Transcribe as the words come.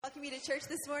welcome you to church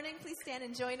this morning. Please stand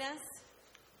and join us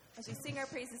as we sing our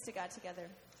praises to God together.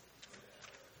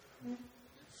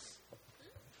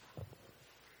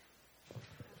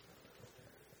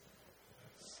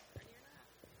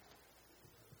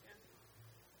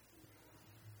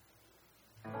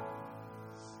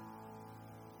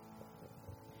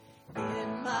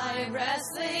 In my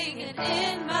wrestling and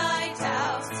in my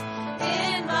doubts,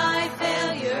 in my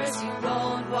failures, you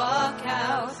won't walk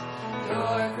out.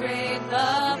 Your great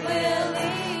love will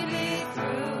lead me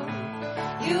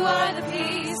through. You are the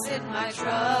peace in my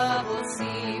troubled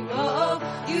sea. Oh,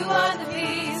 you are the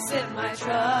peace in my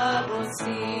troubled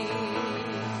sea.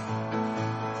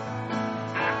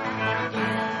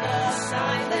 In the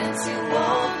silence, you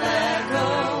won't let go.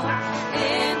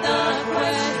 In the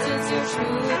questions, your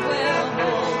truth will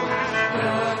hold.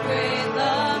 Your great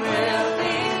love will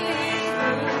lead me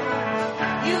through.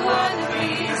 You are the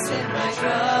peace in my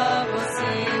troubled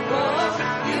sea. Oh,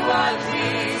 you are the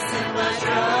peace in my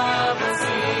troubled sea.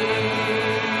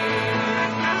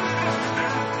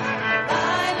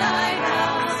 My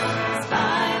lighthouse,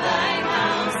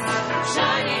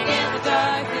 shining in the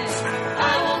darkness.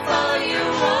 I won't follow you.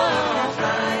 Oh,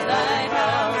 my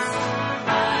lighthouse,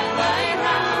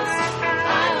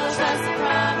 I will trust the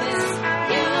promise.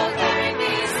 You will carry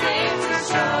me safe to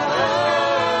shore,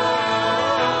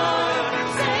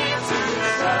 safe to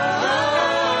shore,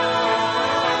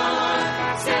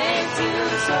 safe to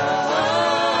shore,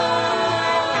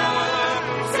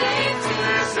 safe to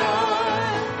shore.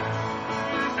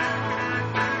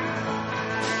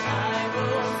 I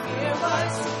will fear what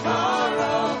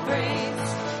tomorrow brings.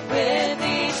 With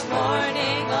each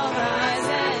morning I'll rise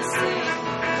and sing.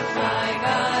 My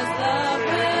God's love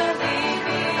will lead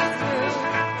me through.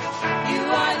 You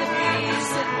are the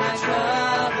peace in my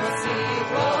troubled sea.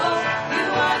 Whoa, you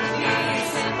are the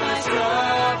peace in my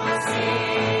troubled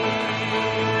sea.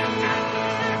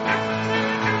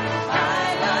 My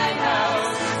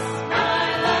lighthouse,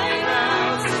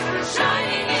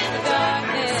 shining in the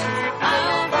darkness. I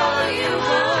will follow you.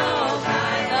 Oh,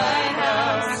 my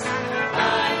lighthouse,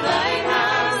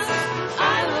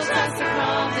 I will trust the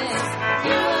promise.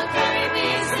 You will carry me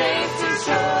safe to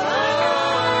shore,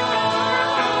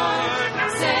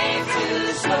 safe to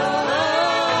shore,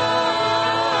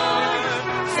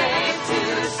 safe to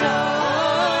shore,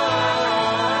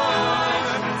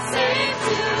 safe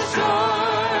to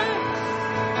shore.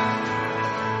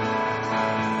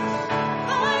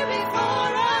 Far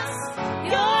before us,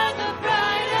 you're the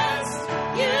brightest.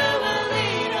 You will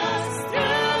lead us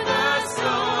through the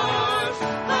storm.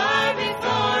 Far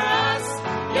before us,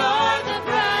 you're the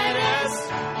brightest.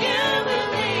 You will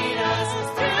lead us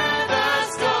through the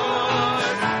storm.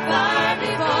 Far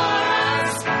before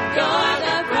us, you're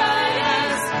the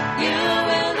brightest. You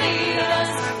will lead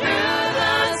us through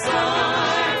the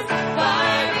storm.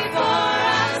 Far before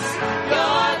us,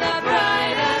 you're the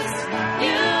brightest.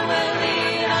 You will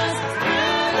lead us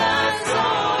through the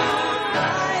storm.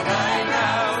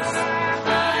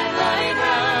 My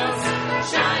lighthouse,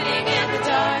 shining in the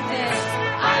darkness.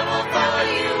 I will follow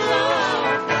you,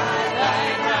 Lord. My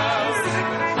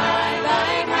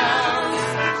lighthouse,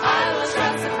 I will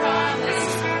trust the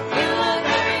promise. You will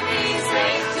carry me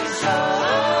safe to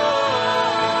shore,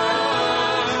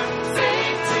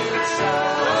 safe to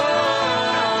shore,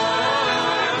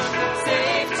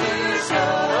 safe to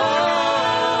shore,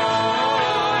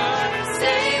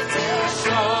 safe to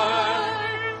shore.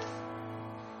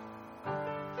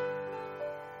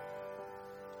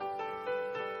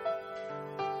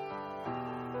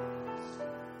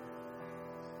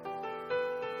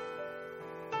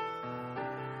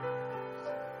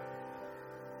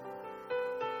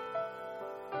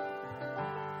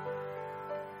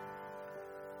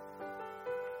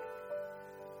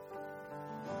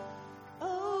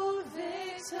 Oh,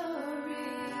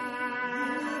 victory,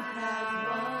 you have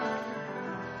won.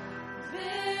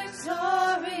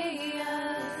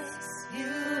 Victorious,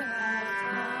 you have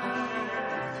come.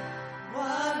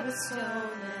 What was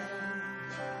stolen,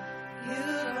 you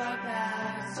brought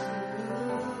back to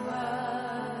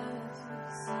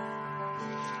us.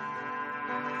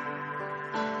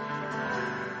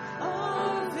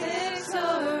 Oh,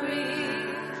 victory,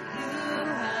 you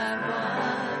have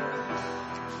won.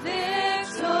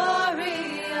 Victorious,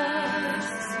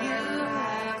 you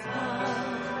have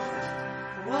come.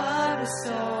 What was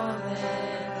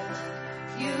stolen,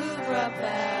 you brought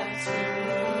back to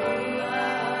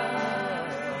us.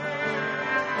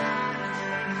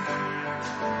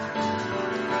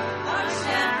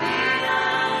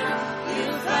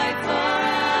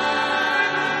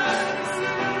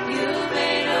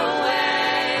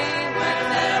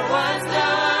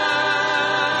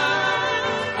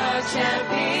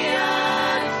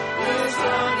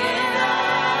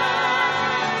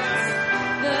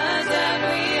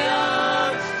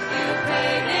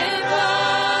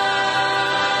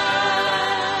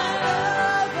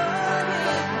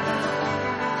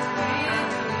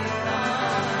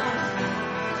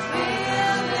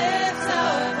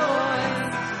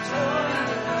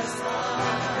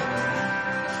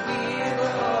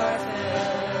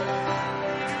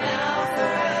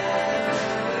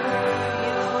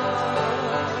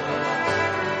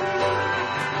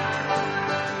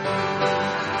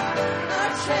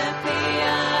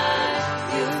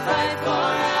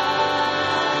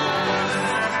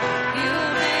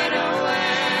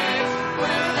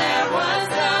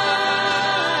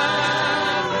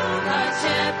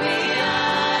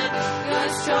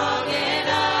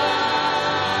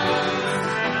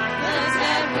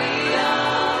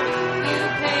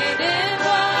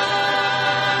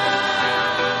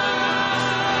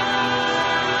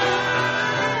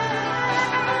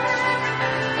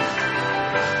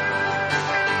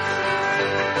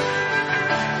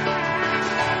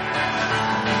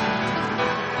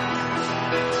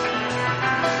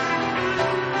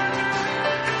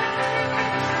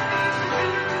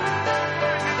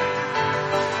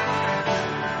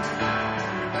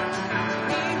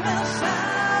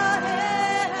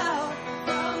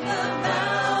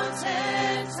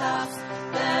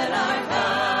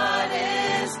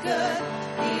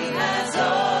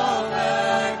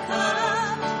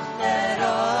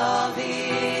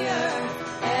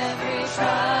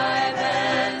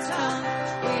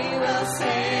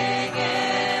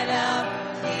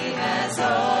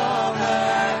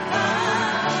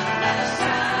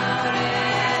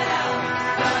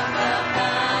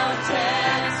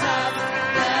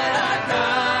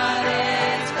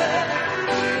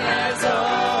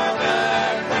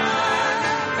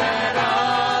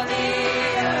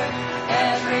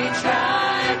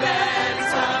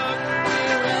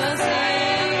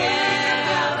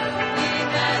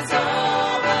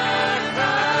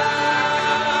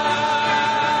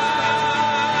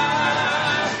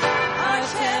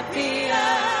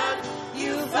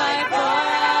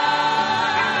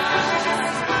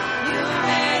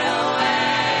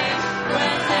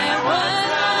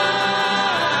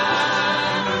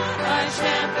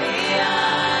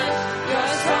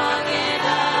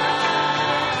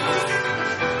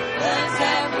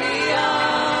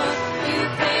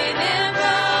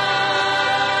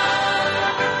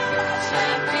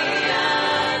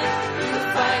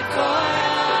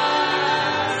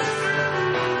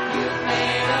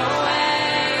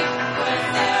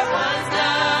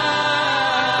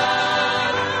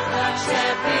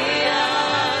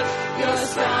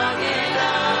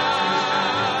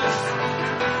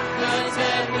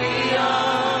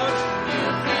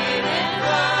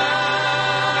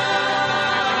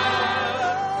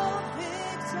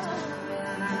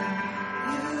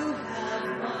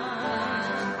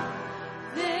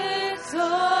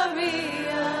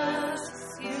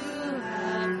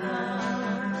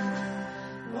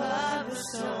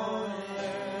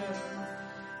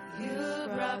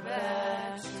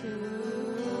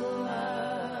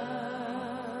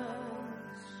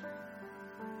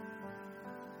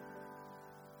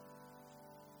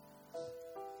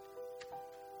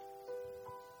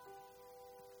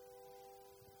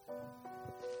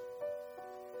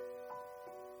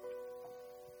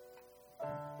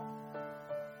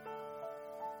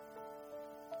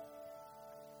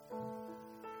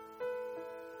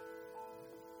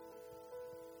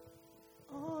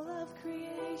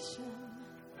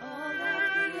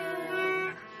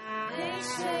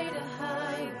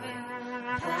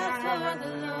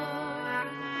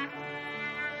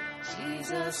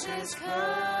 Jesus is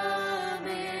coming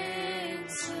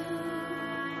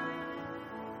soon.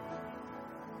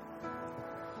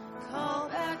 Call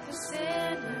back the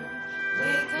sinner,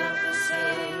 wake up the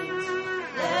saint.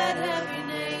 Let every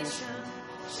nation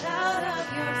shout out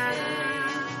your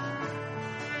fame.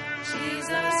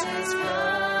 Jesus is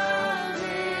coming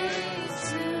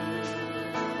soon.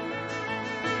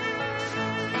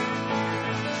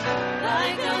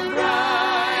 Like a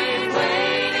bride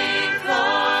waiting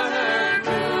for her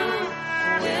groom,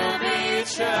 will be a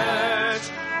church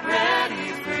ready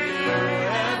for you.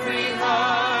 Every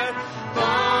heart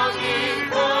longing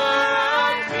for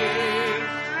our King.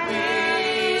 We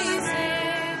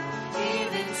sing,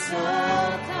 even so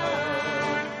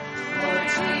come, Lord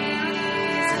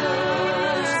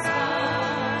Jesus, come.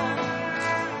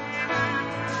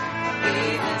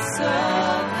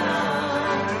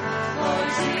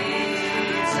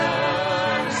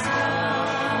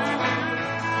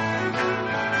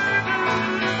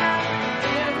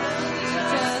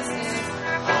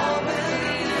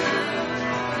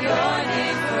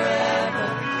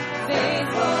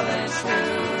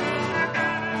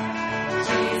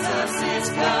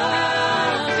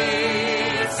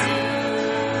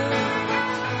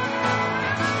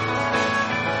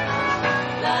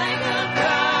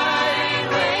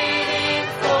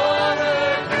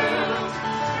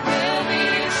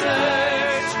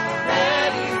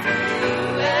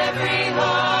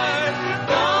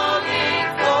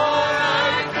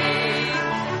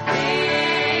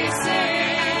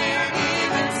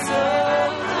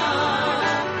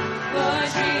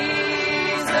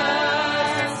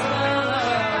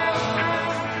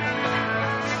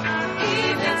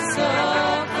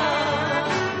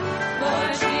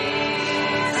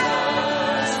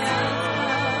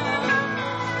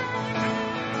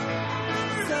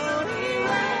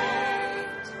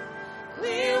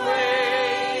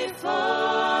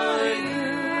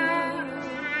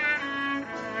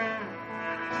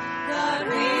 God,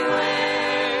 we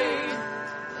wait.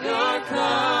 You're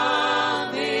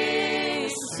coming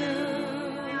soon.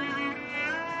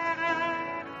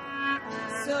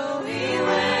 So we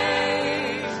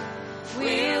wait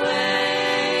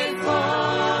for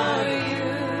you.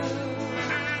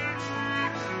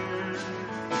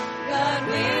 God,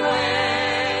 we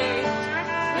wait.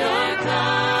 You're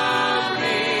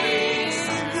coming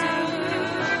soon.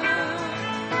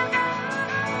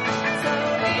 So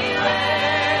we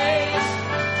wait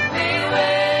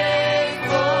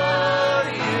for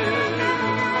you.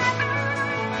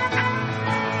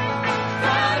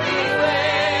 God, we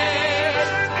wait.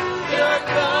 You're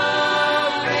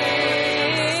coming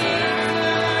soon.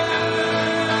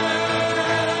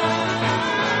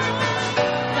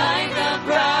 Like a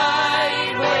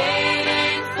bride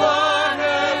waiting for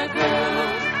her groom,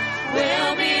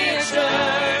 we'll be a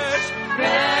church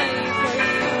ready for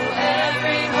you.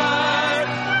 Every heart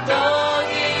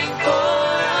longing for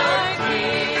our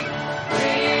King,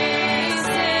 we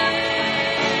sing.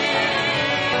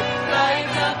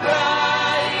 Like a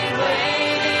bride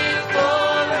waiting for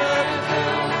her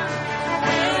groom,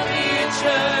 we'll be a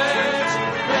church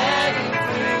ready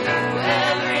for you.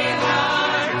 Every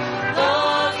heart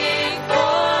longing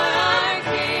for our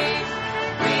King,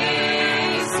 we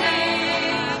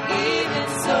sing. Even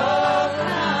so,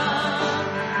 come,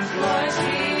 Lord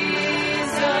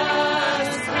Jesus,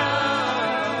 come.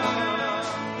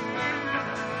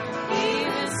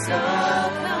 Even so,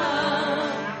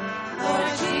 come,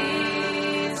 Lord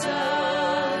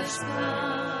Jesus,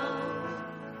 come.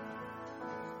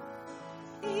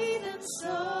 Even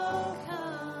so,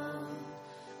 come,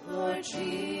 Lord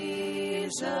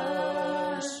Jesus,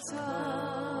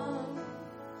 come.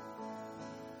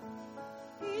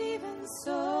 Even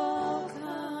so,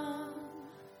 come,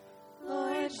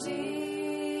 Lord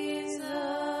Jesus,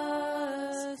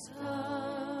 come.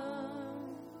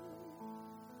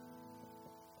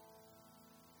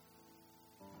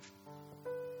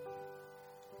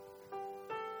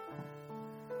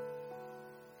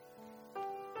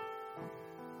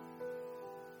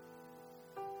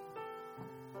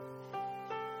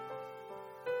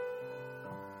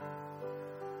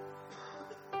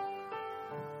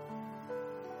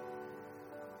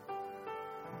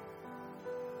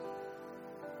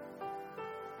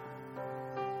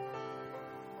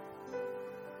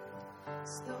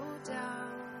 Slow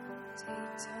down,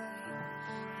 take time,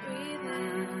 breathe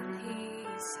in, he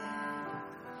said.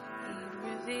 He'd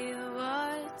reveal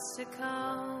what's to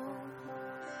come.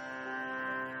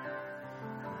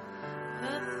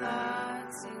 The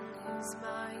thoughts in his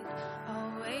mind,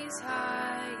 always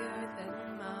higher than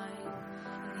mine.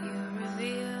 And he'll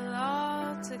reveal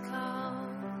all to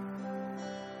come.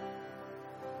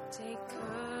 Take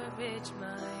courage, my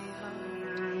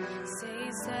heart. Stay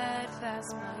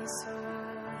steadfast, my soul.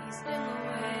 He's in the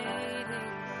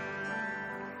waiting.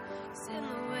 He's in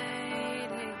the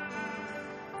waiting.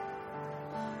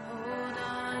 Hold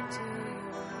on to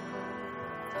your hope.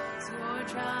 As your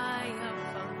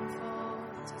triumph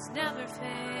unfolds. He's never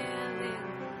failing.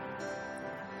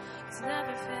 He's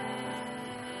never failing.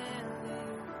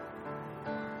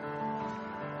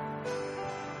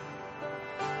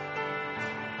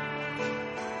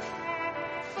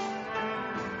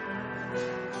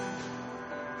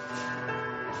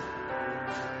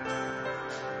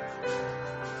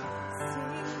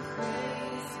 Sing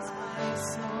praise, my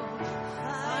soul,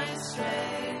 find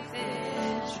strength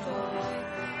in joy.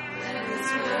 Let his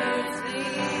words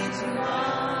lead you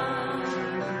on.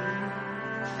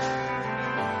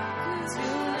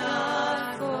 Do not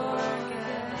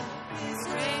forget his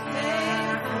great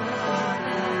faithfulness.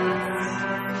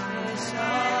 Finish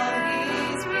all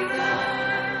he's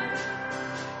begun.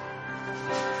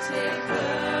 Take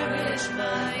courage,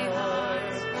 my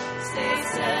heart. Stay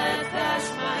steadfast,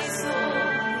 my soul.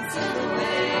 It's in the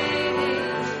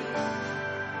waiting.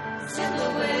 It's in the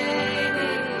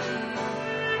waiting.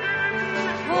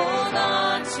 Hold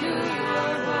on to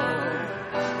your hope.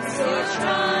 As your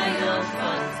triumph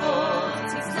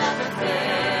unfolds. It's never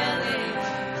failing.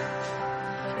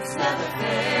 It's never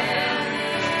failing.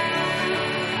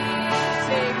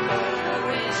 Take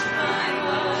courage, my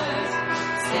heart.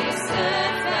 Stay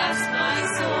steadfast, my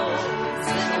soul.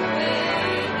 It's in the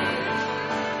waiting.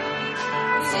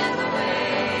 It's in the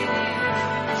waiting.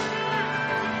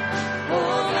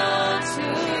 Hold on to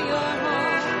your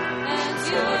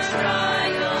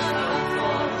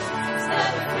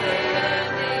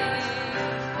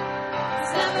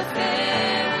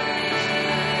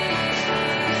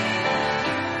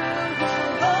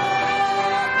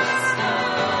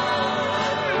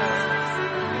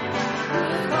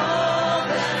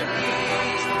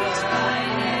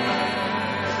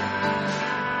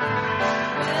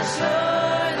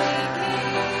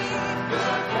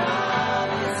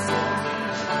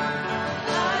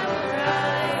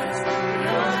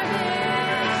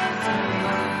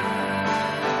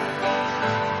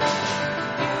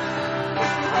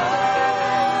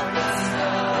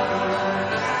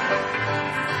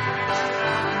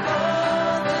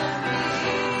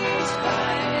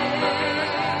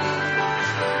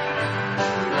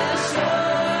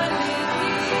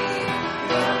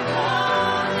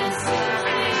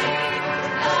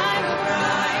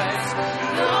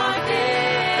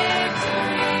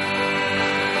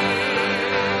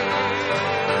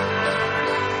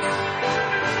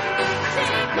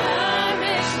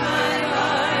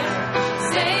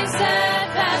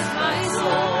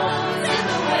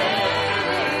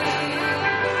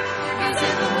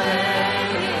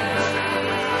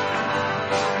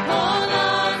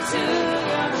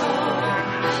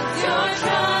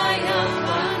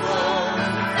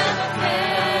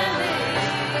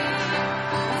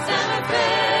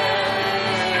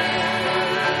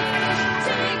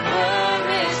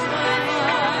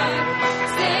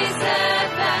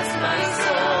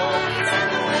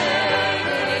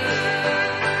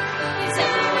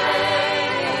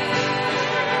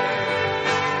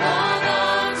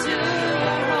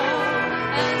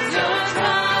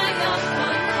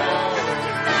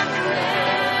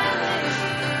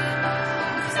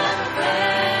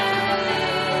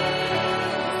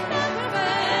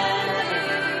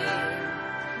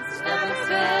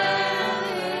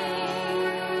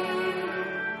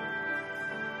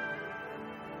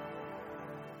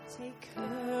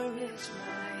courage,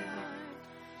 my heart.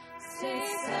 Stay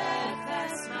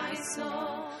steadfast, my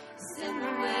soul. It's in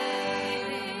the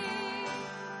waiting.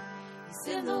 It's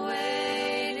in the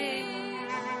waiting.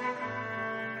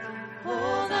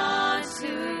 Hold on to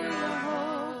your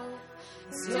hope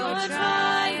as your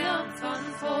triumph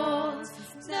unfolds.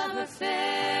 It's never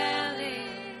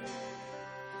failing.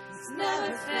 It's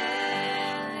never failing.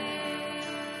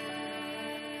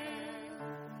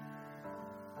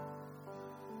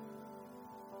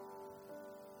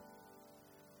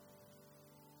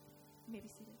 You may be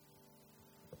seated.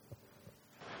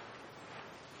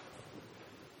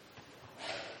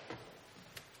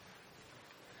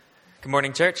 Good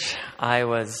morning, church. I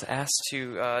was asked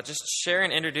to just share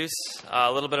and introduce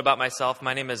a little bit about myself.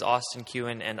 My name is Austin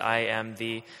Kewen, and I am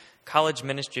the college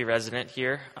ministry resident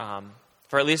here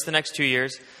for at least the next 2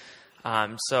 years.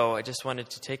 So I just wanted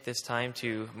to take this time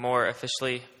to more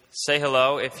officially say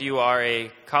hello. If you are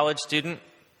a college student,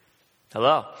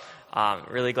 hello.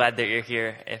 Really glad that you're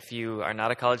here. If you are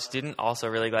not a college student, also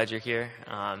really glad you're here.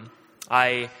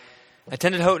 I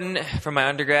attended Houghton for my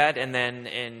undergrad and then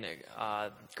in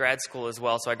grad school as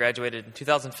well. So I graduated in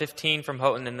 2015 from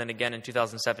Houghton and then again in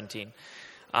 2017.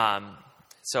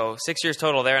 So 6 years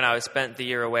total there, and I spent the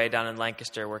year away down in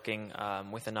Lancaster working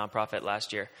with a nonprofit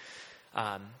last year.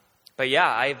 But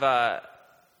yeah, I've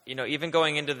even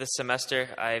going into this semester,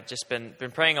 I've just been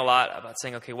praying a lot about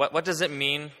saying, okay, what does it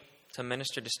mean to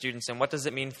minister to students, and what does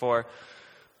it mean for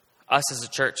us as a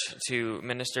church to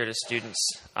minister to students?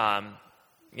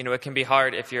 It can be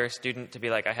hard if you're a student to be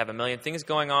like, I have a million things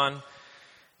going on.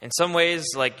 In some ways,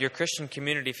 like your Christian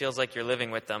community feels like you're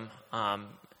living with them. And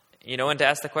to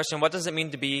ask the question, what does it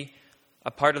mean to be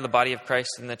a part of the body of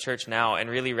Christ in the church now, and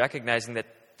really recognizing that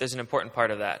there's an important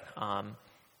part of that,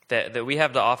 that we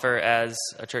have to offer as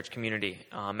a church community.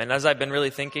 And as I've been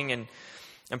really thinking and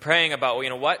praying about,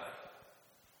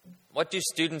 what do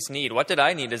students need? What did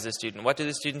I need as a student? What do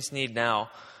the students need now?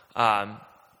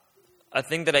 A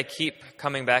thing that I keep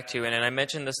coming back to, and I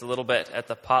mentioned this a little bit at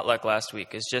the potluck last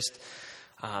week, is just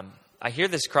I hear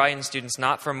this cry in students,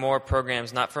 not for more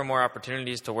programs, not for more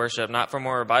opportunities to worship, not for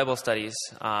more Bible studies.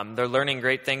 They're learning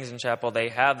great things in chapel. They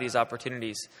have these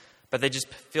opportunities, but they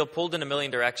just feel pulled in a million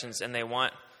directions, and they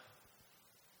want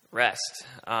rest.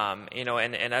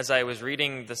 And as I was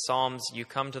reading the Psalms, you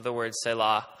come to the word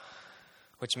Selah,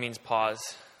 which means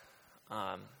pause,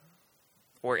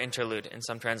 or interlude in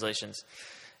some translations.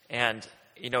 And,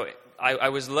 I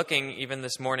was looking even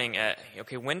this morning at,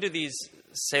 when do these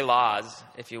selahs,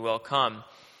 if you will, come?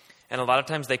 And a lot of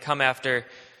times they come after,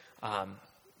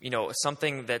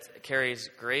 something that carries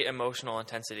great emotional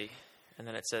intensity, and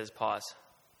then it says pause.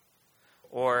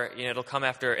 Or, it'll come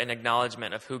after an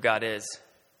acknowledgement of who God is,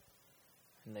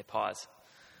 and they pause.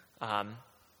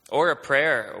 Or a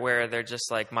prayer where they're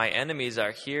just like, my enemies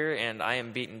are here and I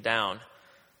am beaten down.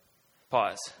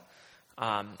 Pause.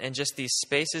 And just these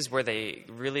spaces where they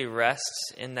really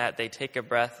rest in that they take a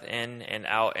breath in and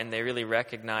out, and they really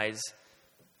recognize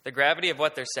the gravity of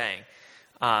what they're saying.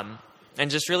 And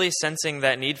just really sensing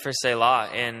that need for Selah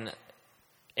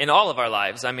in all of our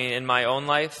lives. I mean, in my own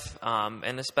life,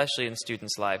 and especially in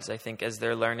students' lives, I think, as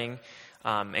they're learning,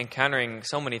 encountering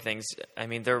so many things. I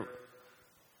mean, they're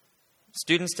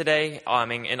students today,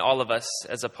 and all of us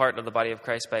as a part of the body of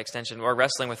Christ by extension, we're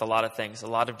wrestling with a lot of things, a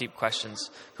lot of deep questions.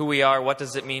 Who we are, what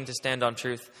does it mean to stand on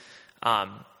truth?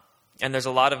 And there's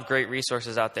a lot of great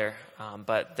resources out there,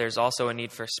 but there's also a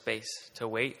need for space to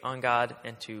wait on God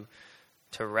and to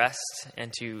rest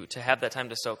and to have that time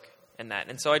to soak in that.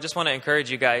 And so I just want to encourage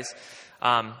you guys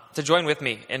to join with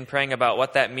me in praying about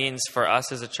what that means for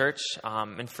us as a church,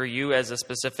 and for you as a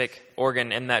specific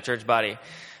organ in that church body.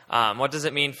 What does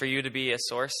it mean for you to be a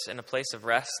source and a place of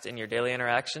rest in your daily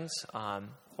interactions,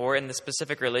 or in the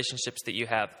specific relationships that you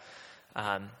have?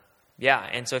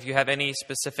 And so if you have any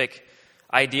specific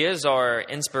ideas or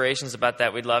inspirations about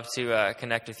that, we'd love to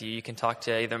connect with you. You can talk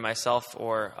to either myself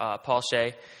or Paul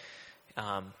Shea.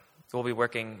 We'll be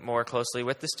working more closely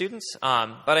with the students.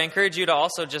 But I encourage you to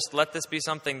also just let this be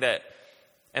something that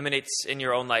emanates in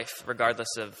your own life,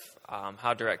 regardless of how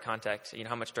much direct contact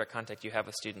you have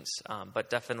with students, but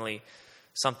definitely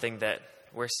something that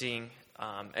we're seeing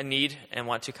a need and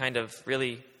want to kind of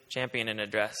really champion and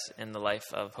address in the life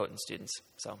of Houghton students.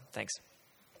 So, thanks.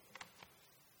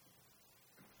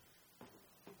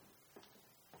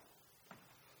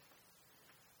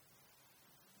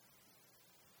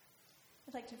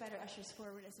 I'd like to invite our ushers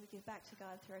forward as we give back to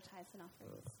God through our tithes and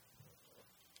offerings.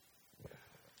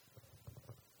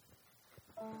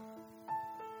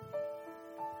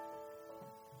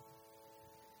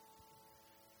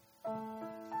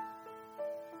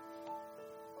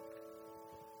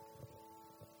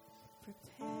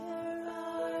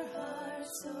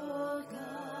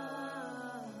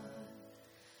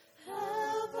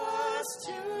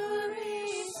 to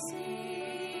receive.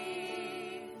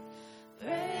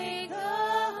 Break the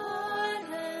hard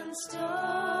and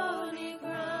stony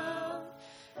ground.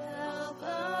 Help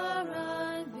our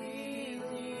unbelief.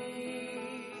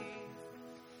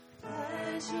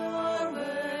 Let your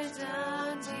word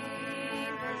down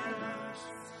deep in us.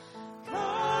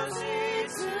 Cause it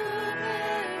to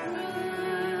bear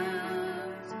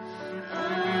root.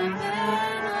 Open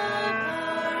up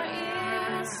our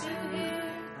ears to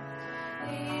hear.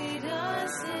 Lead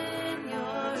us in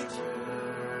your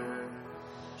truth.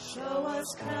 Show us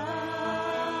Christ.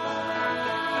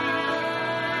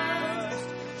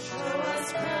 Show us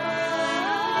Christ.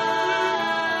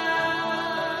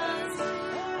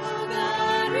 Oh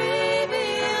God,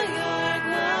 reveal your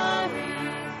glory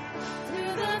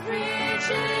through the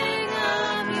preaching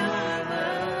of your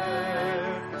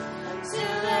word,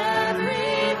 till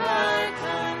every heart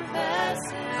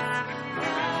confesses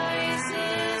Christ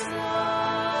is Lord.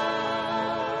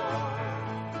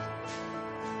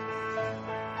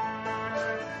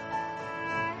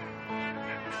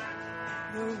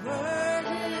 Your word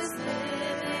is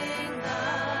living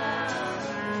now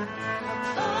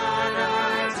upon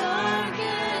our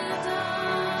darkened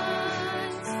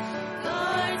eyes.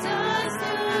 Guards us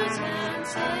through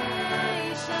temptations,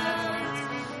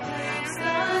 makes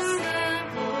us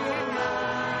simple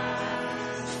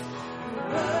wise. Your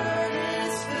word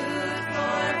is food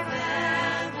for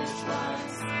famished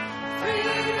ones,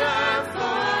 freedom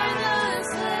for the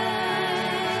slain,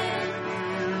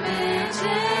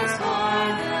 riches for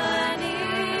the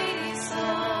needy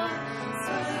soul.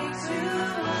 Speak to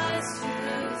us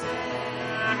today.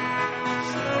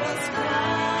 Show us Christ.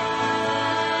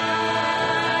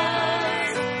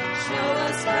 Show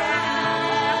us Christ.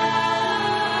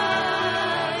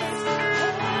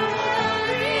 Oh,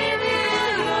 reveal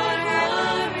your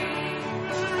glory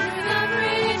through the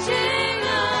preaching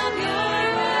of your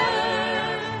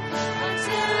word,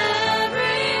 until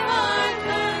every heart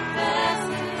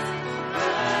confesses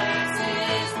Christ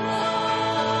is Lord.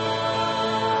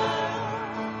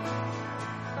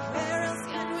 Where else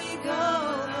can we go,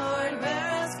 Lord? Where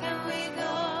else can we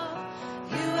go?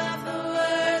 You have the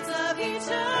words of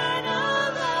eternal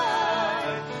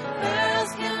life. Where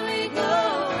else can we go,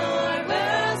 Lord?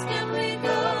 Where else can we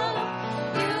go?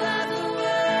 You have the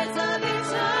words of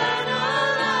eternal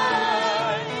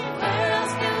life. Where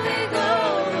else can we go,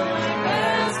 Lord?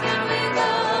 Where else can we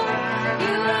go?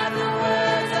 You have the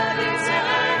words of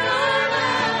eternal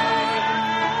life.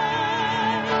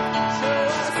 Show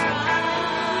us Christ.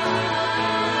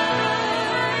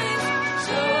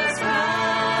 Show us Christ.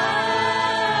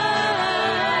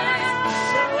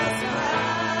 Show us Christ.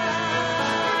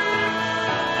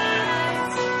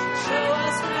 Show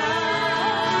us Christ.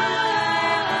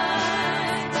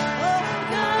 Oh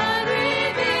God,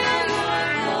 reveal your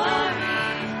glory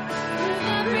through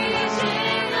the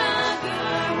preaching of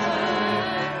your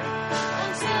word,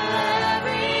 until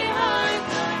every heart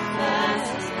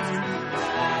confesses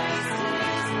Christ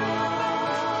is Lord.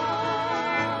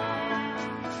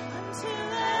 Until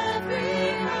every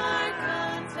heart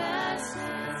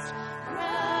confesses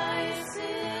Christ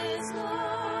is Lord.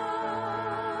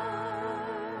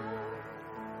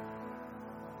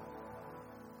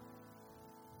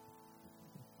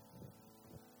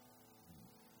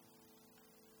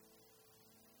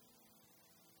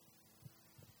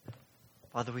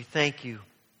 Father, we thank you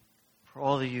for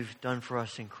all that you've done for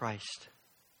us in Christ.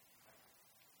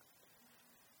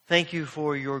 Thank you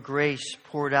for your grace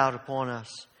poured out upon us,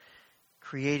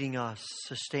 creating us,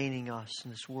 sustaining us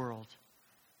in this world,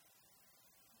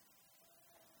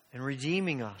 and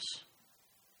redeeming us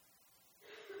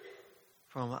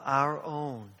from our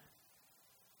own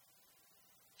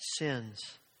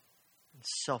sins and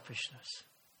selfishness.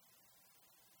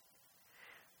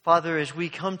 Father, as we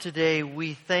come today,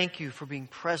 we thank you for being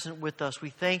present with us. We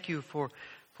thank you for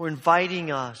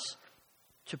inviting us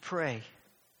to pray.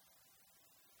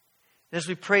 As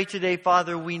we pray today,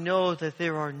 Father, we know that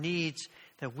there are needs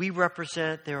that we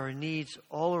represent. There are needs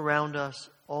all around us,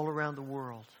 all around the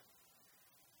world.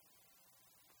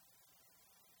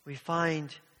 We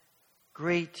find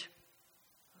great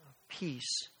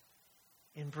peace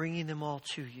in bringing them all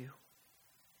to you.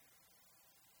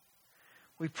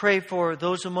 We pray for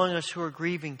those among us who are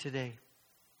grieving today.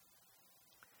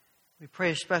 We pray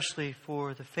especially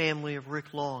for the family of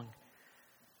Rick Long,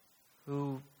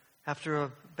 who, after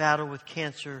a battle with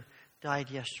cancer,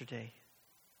 died yesterday.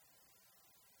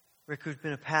 Rick, who's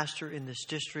been a pastor in this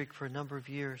district for a number of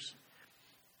years,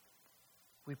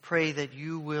 we pray that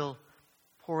you will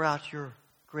pour out your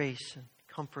grace and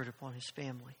comfort upon his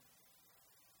family,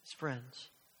 his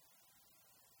friends.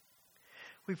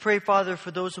 We pray, Father,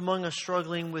 for those among us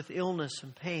struggling with illness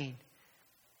and pain.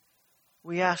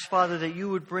 We ask, Father, that you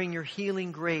would bring your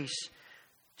healing grace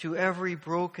to every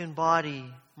broken body,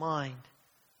 mind,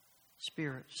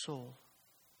 spirit, soul.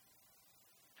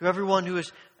 To everyone who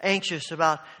is anxious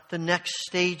about the next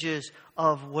stages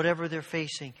of whatever they're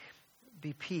facing,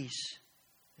 be peace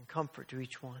and comfort to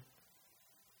each one.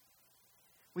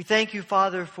 We thank you,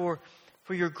 Father, for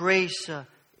your grace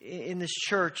in this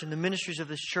church and the ministries of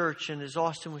this church, and as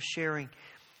Austin was sharing.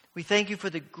 We thank you for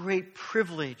the great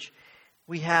privilege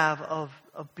we have of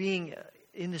being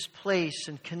in this place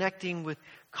and connecting with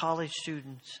college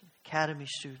students, academy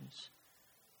students.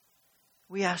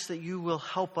 We ask that you will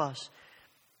help us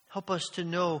to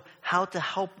know how to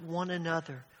help one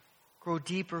another grow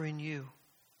deeper in you.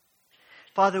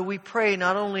 Father, we pray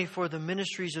not only for the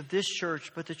ministries of this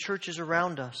church, but the churches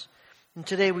around us. And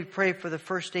today we pray for the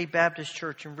First Day Baptist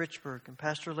Church in Richburg and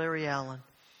Pastor Larry Allen.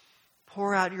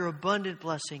 Pour out your abundant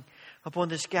blessing upon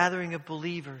this gathering of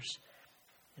believers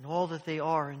and all that they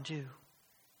are and do.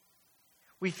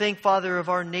 We thank, Father, of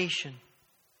our nation.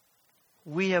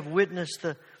 We have witnessed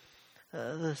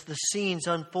the scenes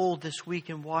unfold this week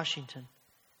in Washington.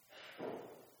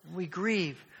 We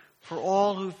grieve for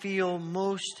all who feel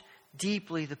most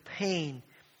deeply the pain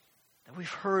that we've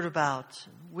heard about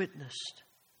and witnessed.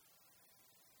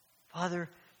 Father,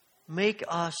 make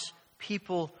us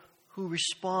people who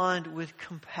respond with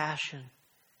compassion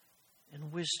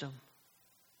and wisdom.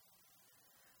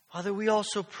 Father, we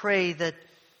also pray that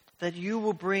you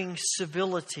will bring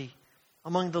civility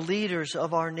among the leaders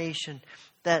of our nation,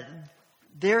 that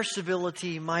their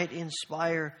civility might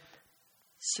inspire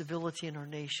civility in our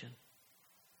nation.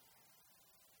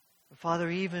 But Father,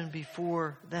 even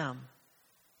before them,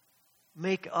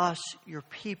 make us your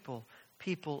people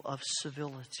of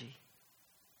civility.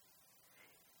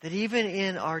 That even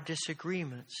in our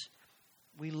disagreements,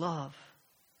 we love,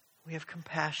 we have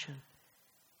compassion,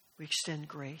 we extend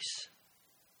grace,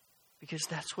 because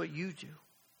that's what you do.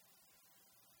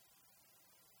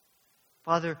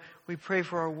 Father, we pray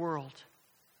for our world.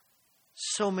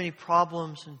 So many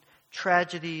problems and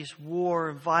tragedies, war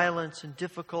and violence and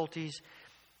difficulties.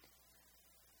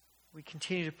 We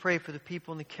continue to pray for the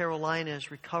people in the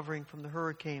Carolinas recovering from the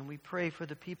hurricane. We pray for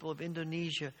the people of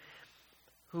Indonesia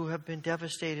who have been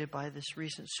devastated by this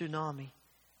recent tsunami.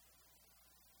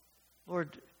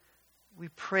 Lord, we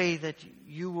pray that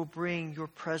you will bring your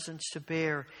presence to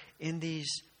bear in these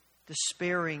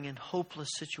despairing and hopeless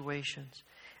situations,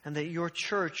 and that your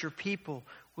church, your people,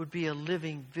 would be a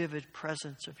living, vivid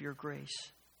presence of your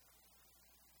grace.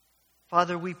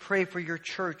 Father, we pray for your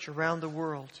church around the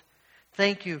world.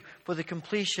 Thank you for the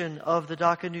completion of the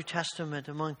Dhaka New Testament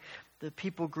among the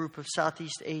people group of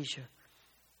Southeast Asia.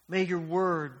 May your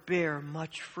word bear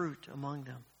much fruit among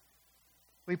them.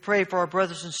 We pray for our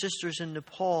brothers and sisters in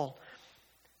Nepal,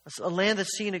 a land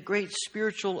that's seen a great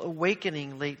spiritual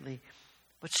awakening lately,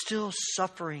 but still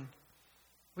suffering.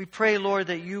 We pray, Lord,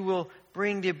 that you will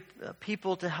bring the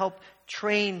people to help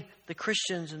train the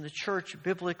Christians in the church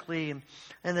biblically,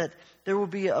 and that there will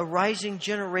be a rising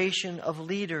generation of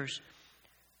leaders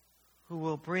who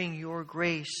will bring your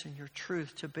grace and your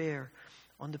truth to bear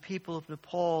on the people of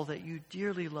Nepal that you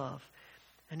dearly love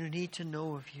and who need to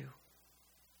know of you.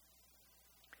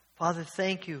 Father,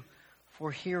 thank you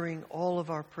for hearing all of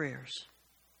our prayers.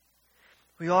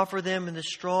 We offer them in the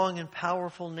strong and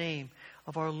powerful name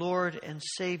of our Lord and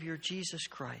Savior, Jesus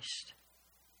Christ,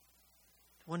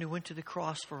 the one who went to the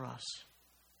cross for us,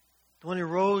 the one who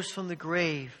rose from the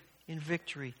grave in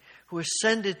victory, who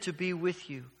ascended to be with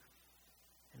you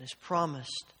and has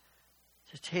promised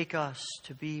to take us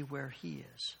to be where he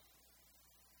is.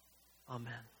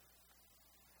 Amen.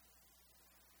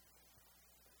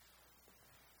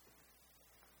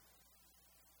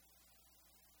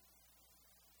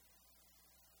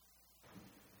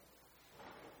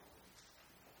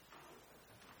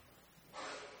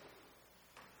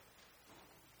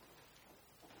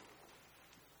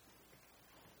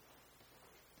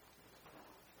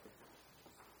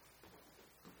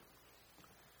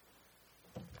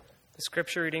 The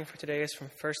scripture reading for today is from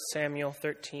 1 Samuel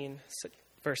 13,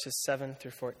 verses 7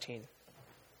 through 14.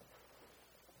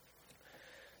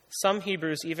 Some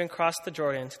Hebrews even crossed the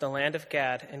Jordan to the land of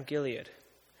Gad and Gilead.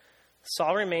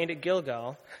 Saul remained at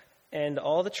Gilgal, and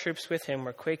all the troops with him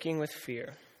were quaking with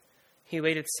fear. He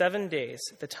waited 7 days,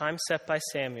 the time set by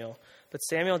Samuel, but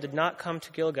Samuel did not come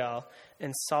to Gilgal,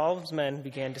 and Saul's men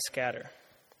began to scatter.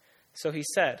 So he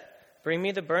said, "Bring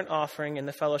me the burnt offering and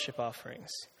the fellowship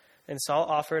offerings." And Saul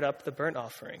offered up the burnt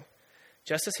offering.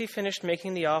 Just as he finished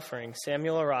making the offering,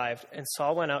 Samuel arrived, and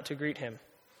Saul went out to greet him.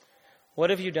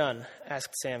 "What have you done?"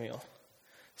 asked Samuel.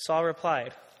 Saul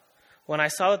replied, "When I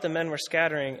saw that the men were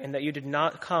scattering and that you did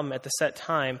not come at the set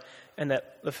time and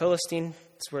that the Philistines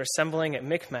were assembling at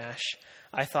Michmash,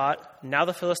 I thought, now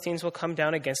the Philistines will come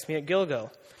down against me at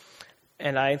Gilgal,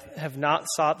 and I have not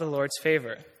sought the Lord's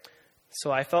favor.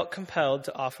 So I felt compelled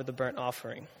to offer the burnt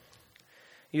offering."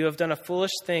 "You have done a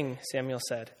foolish thing," Samuel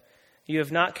said. "You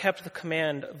have not kept the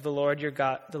command of the Lord your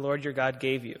God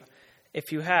gave you.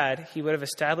 If you had, he would have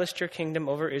established your kingdom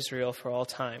over Israel for all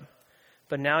time.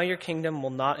 But now your kingdom will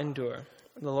not endure.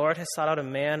 The Lord has sought out a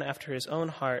man after his own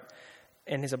heart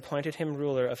and has appointed him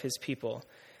ruler of his people,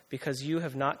 because you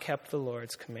have not kept the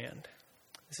Lord's command."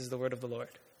 This is the word of the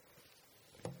Lord.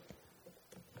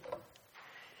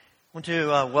 I want to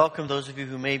welcome those of you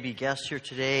who may be guests here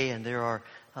today, and there are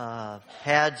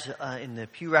pads in the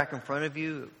pew rack in front of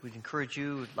you. We'd encourage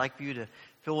you, would like for you to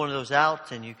fill one of those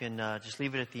out, and you can just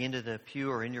leave it at the end of the pew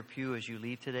or in your pew as you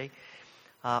leave today.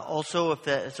 Also, if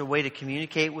it's a way to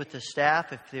communicate with the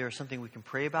staff, if there's something we can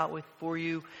pray about for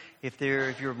you, if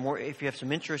you have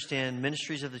some interest in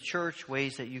ministries of the church,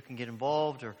 ways that you can get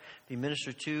involved or be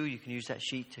ministered to, you can use that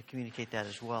sheet to communicate that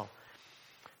as well.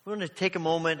 We're going to take a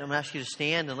moment. I'm going to ask you to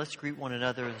stand and let's greet one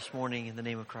another this morning in the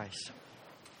name of Christ.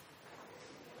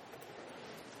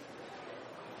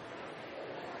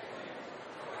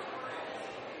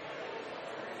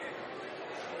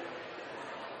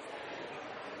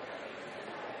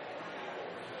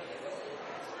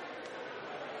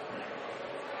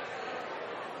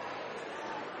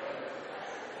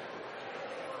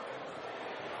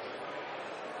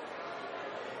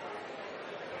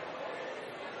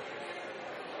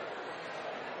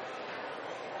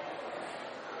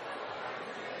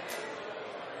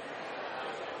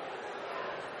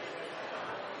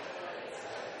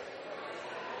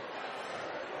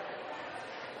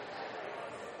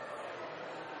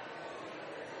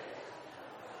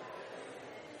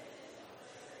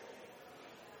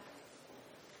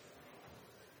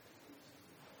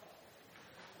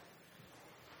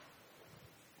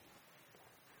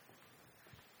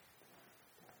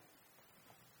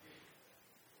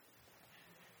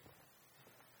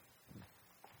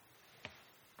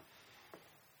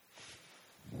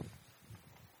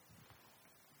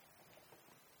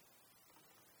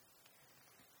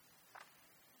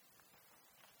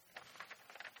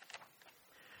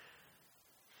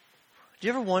 Do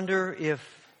you ever wonder if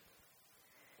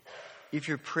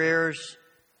your prayers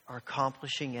are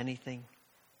accomplishing anything?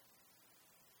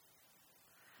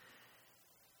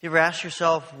 You ever ask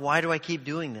yourself, why do I keep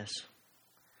doing this?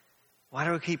 Why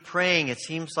do I keep praying? It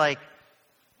seems like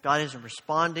God isn't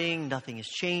responding, nothing is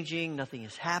changing, nothing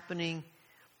is happening.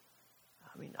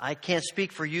 I mean, I can't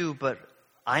speak for you, but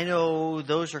I know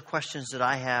those are questions that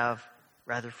I have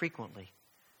rather frequently.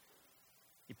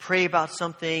 You pray about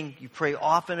something, you pray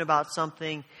often about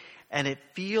something, and it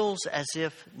feels as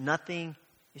if nothing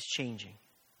is changing.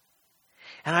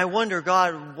 And I wonder,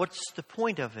 God, what's the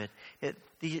point of it?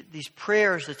 These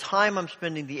prayers, the time I'm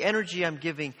spending, the energy I'm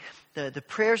giving, the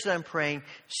prayers that I'm praying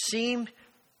seem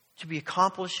to be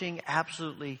accomplishing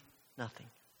absolutely nothing.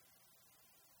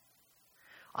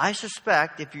 I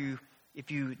suspect if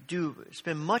you do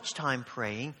spend much time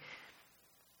praying,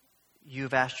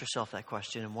 you've asked yourself that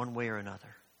question in one way or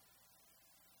another.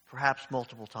 Perhaps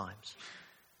multiple times.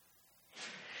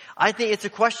 I think it's a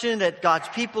question that God's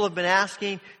people have been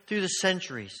asking through the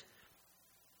centuries.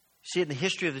 You see it in the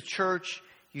history of the church.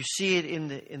 You see it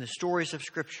in the stories of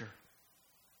Scripture.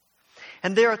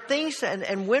 And there are things,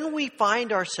 and when we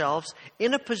find ourselves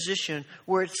in a position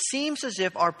where it seems as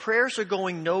if our prayers are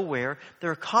going nowhere,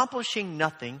 they're accomplishing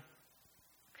nothing,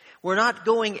 we're not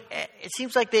going, it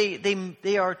seems like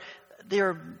they are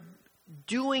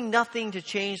doing nothing to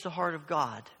change the heart of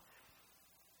God.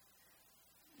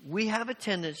 We have a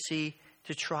tendency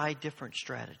to try different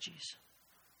strategies.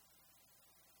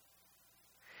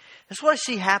 That's what I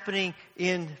see happening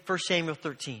in 1 Samuel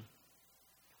 13.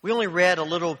 We only read a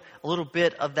little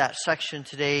bit of that section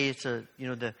today. It's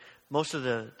most of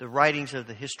the writings of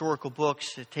the historical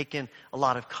books take in a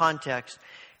lot of context.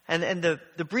 And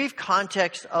the brief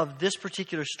context of this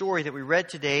particular story that we read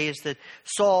today is that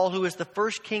Saul, who is the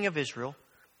first king of Israel,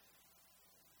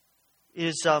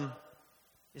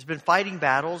 has been fighting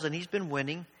battles and he's been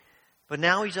winning, but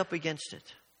now he's up against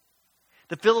it.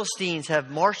 The Philistines have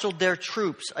marshaled their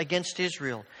troops against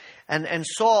Israel, and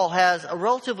Saul has a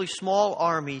relatively small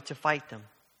army to fight them.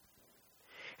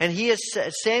 And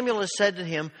Samuel has said to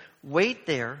him, "Wait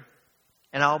there,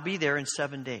 and I'll be there in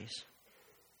 7 days."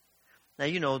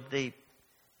 Now,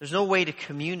 there's no way to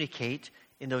communicate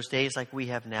in those days like we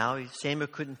have now. Samuel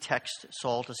couldn't text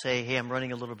Saul to say, "Hey, I'm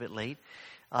running a little bit late."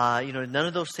 None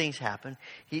of those things happen.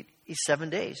 He's 7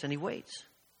 days, and he waits.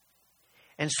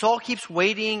 And Saul keeps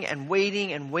waiting and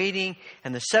waiting and waiting,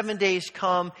 and the 7 days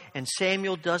come, and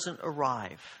Samuel doesn't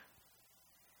arrive.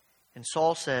 And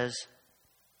Saul says,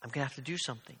 I'm going to have to do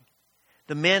something.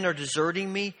 The men are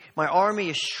deserting me. My army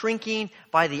is shrinking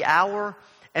by the hour.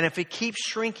 And if it keeps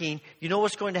shrinking, you know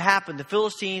what's going to happen. The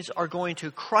Philistines are going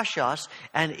to crush us,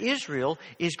 and Israel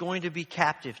is going to be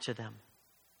captive to them.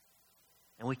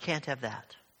 And we can't have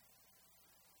that.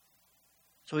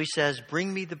 So he says,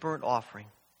 bring me the burnt offering,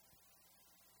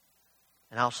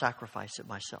 and I'll sacrifice it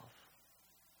myself.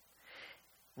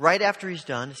 Right after he's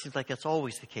done, it seems like that's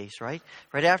always the case, right?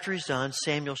 Right after he's done,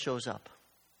 Samuel shows up.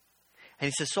 And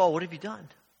he says, Saul, what have you done?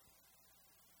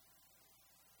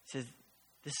 He says,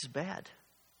 this is bad.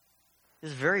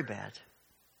 This is very bad.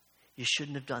 You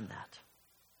shouldn't have done that.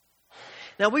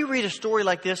 Now, we read a story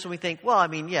like this and we think, well, I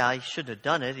mean, yeah, he shouldn't have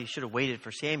done it. He should have waited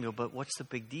for Samuel, but what's the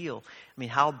big deal? I mean,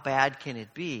 how bad can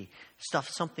it be?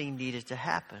 Something needed to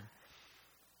happen.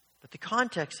 But the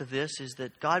context of this is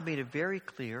that God made it very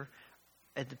clear,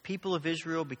 and the people of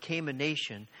Israel became a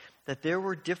nation, that there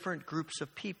were different groups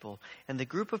of people. And the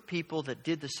group of people that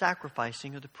did the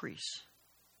sacrificing are the priests.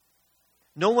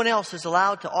 No one else is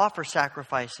allowed to offer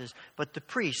sacrifices but the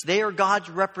priests. They are God's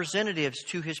representatives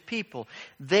to his people.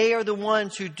 They are the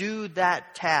ones who do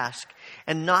that task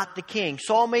and not the king.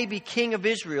 Saul may be king of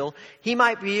Israel. He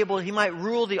might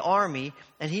rule the army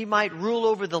and he might rule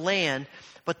over the land.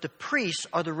 But the priests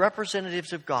are the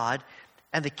representatives of God,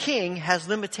 and the king has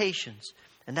limitations.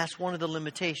 And that's one of the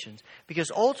limitations.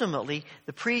 Because ultimately,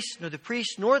 the priest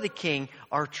nor the king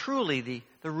are truly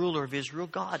the ruler of Israel.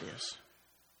 God is.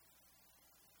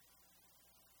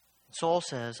 Saul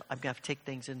says, I'm going to have to take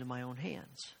things into my own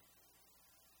hands.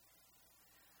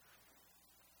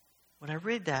 When I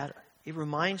read that, it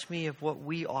reminds me of what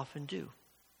we often do.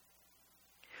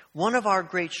 One of our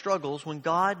great struggles, when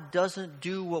God doesn't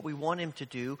do what we want him to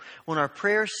do, when our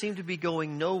prayers seem to be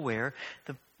going nowhere,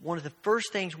 one of the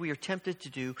first things we are tempted to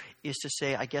do is to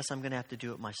say, I guess I'm going to have to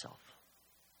do it myself.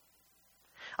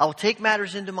 I will take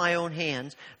matters into my own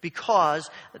hands because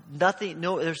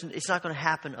it's not going to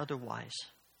happen otherwise.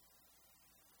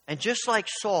 And just like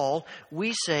Saul,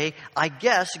 we say, I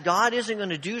guess God isn't going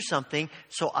to do something,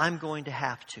 so I'm going to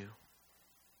have to.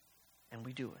 And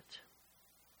we do it.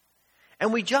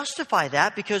 And we justify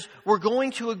that because we're going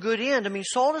to a good end. I mean,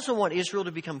 Saul doesn't want Israel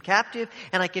to become captive.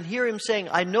 And I can hear him saying,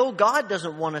 I know God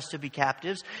doesn't want us to be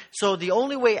captives. So the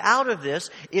only way out of this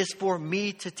is for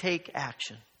me to take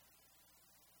action.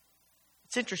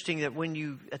 It's interesting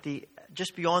that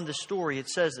just beyond the story, it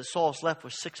says that Saul's left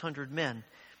with 600 men.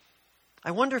 I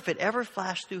wonder if it ever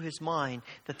flashed through his mind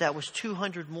that was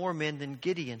 200 more men than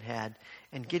Gideon had.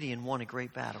 And Gideon won a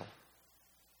great battle.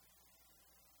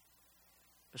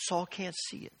 But Saul can't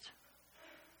see it.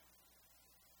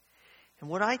 And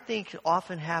what I think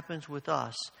often happens with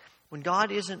us, when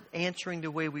God isn't answering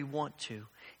the way we want to,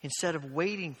 instead of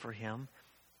waiting for him,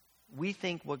 we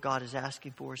think what God is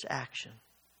asking for is action.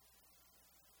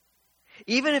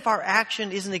 Even if our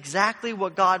action isn't exactly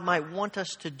what God might want us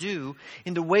to do,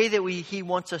 in the way that he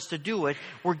wants us to do it,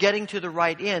 we're getting to the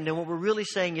right end. And what we're really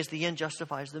saying is the end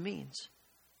justifies the means.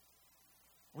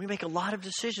 We make a lot of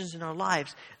decisions in our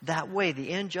lives that way. The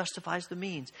end justifies the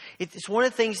means. It's one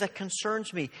of the things that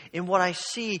concerns me in what I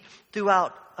see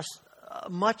throughout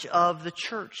much of the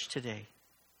church today.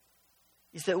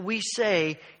 Is that we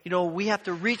say, we have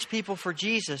to reach people for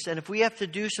Jesus. And if we have to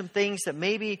do some things that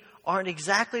maybe aren't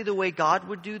exactly the way God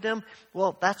would do them,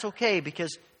 well, that's okay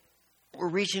because we're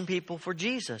reaching people for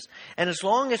Jesus. And as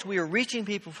long as we are reaching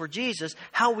people for Jesus,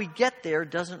 how we get there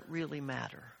doesn't really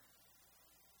matter.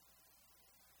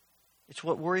 It's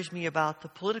what worries me about the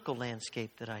political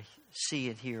landscape that I see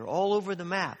and hear all over the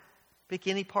map. Pick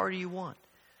any party you want.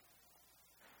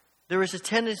 There is a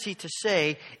tendency to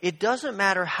say, it doesn't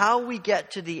matter how we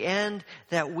get to the end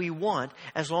that we want,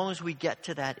 as long as we get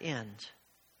to that end.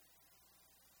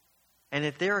 And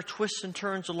if there are twists and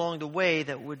turns along the way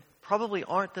that probably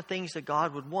aren't the things that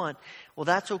God would want, well,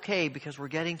 that's okay because we're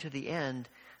getting to the end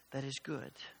that is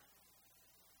good.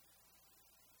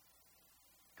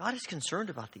 God is concerned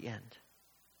about the end.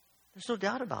 There's no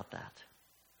doubt about that.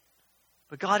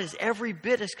 But God is every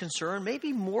bit as concerned,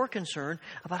 maybe more concerned,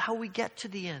 about how we get to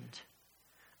the end,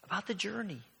 about the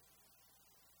journey.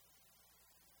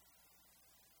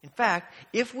 In fact,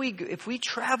 if we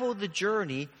travel the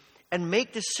journey and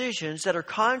make decisions that are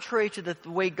contrary to the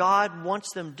way God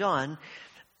wants them done,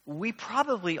 we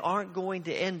probably aren't going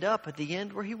to end up at the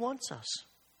end where He wants us.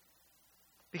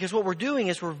 Because what we're doing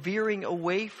is we're veering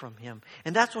away from Him.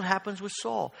 And that's what happens with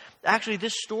Saul. Actually,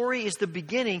 this story is the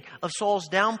beginning of Saul's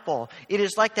downfall. It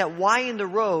is like that Y in the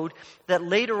road that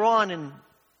later on in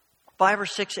 5 or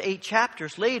 6, 8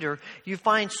 chapters later, you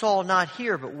find Saul not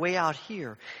here, but way out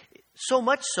here. So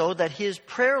much so that his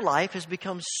prayer life has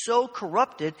become so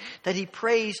corrupted that he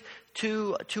prays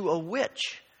to a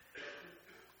witch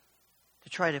to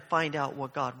try to find out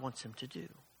what God wants him to do.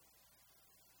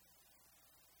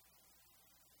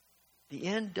 The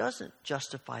end doesn't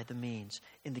justify the means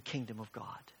in the kingdom of God.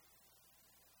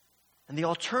 And the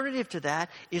alternative to that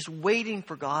is waiting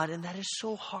for God, and that is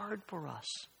so hard for us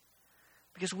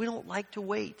because we don't like to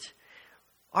wait.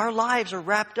 Our lives are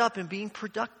wrapped up in being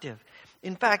productive.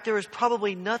 In fact, there is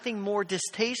probably nothing more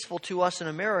distasteful to us in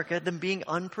America than being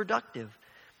unproductive.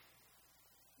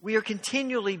 We are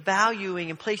continually valuing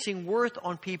and placing worth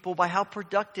on people by how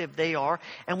productive they are,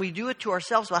 and we do it to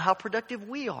ourselves by how productive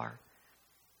we are.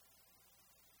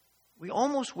 We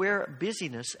almost wear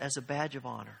busyness as a badge of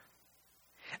honor.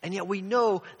 And yet we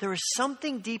know there is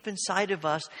something deep inside of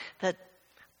us that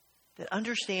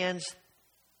understands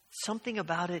something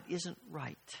about it isn't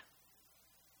right.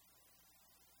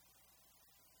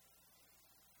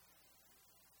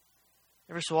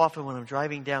 Every so often when I'm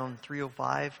driving down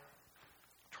 305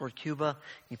 toward Cuba,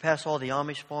 you pass all the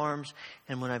Amish farms,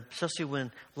 and especially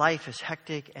when life is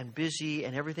hectic and busy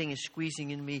and everything is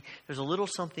squeezing in me, there's a little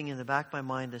something in the back of my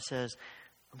mind that says,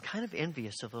 I'm kind of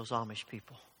envious of those Amish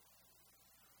people.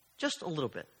 Just a little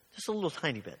bit. Just a little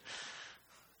tiny bit.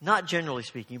 Not generally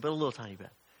speaking, but a little tiny bit.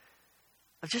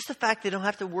 Of just the fact they don't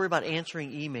have to worry about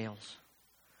answering emails.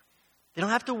 They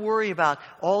don't have to worry about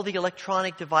all the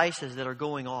electronic devices that are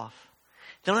going off.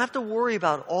 They don't have to worry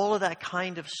about all of that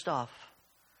kind of stuff.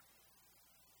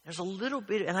 There's a little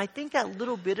bit, and I think that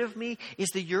little bit of me is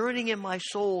the yearning in my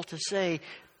soul to say,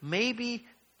 maybe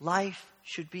life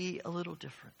should be a little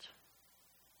different.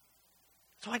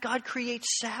 That's why God creates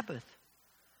Sabbath.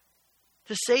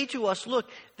 To say to us, look,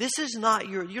 this is not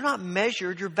you're not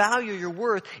measured, your value, your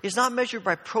worth is not measured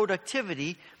by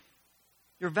productivity.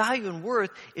 Your value and worth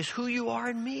is who you are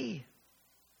in me.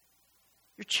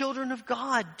 You're children of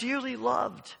God, dearly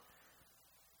loved.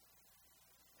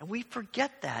 And we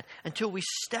forget that until we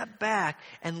step back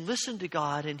and listen to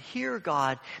God and hear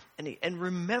God and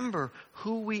remember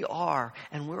who we are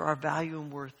and where our value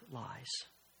and worth lies.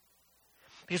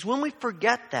 Because when we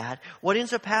forget that, what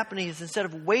ends up happening is instead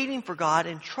of waiting for God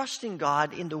and trusting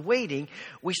God in the waiting,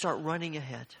 we start running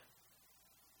ahead.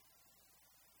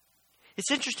 It's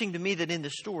interesting to me that in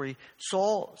this story,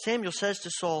 Samuel says to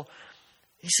Saul,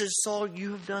 he says, Saul,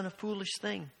 you have done a foolish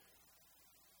thing.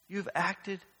 You've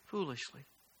acted foolishly.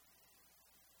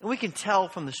 And we can tell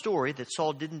from the story that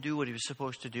Saul didn't do what he was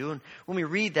supposed to do. And when we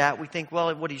read that, we think,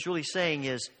 well, what he's really saying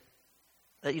is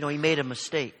that, he made a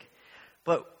mistake.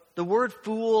 But the word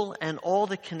fool and all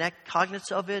the cognates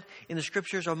of it in the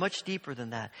scriptures are much deeper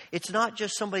than that. It's not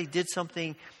just somebody did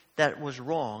something that was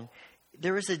wrong.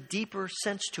 There is a deeper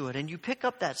sense to it. And you pick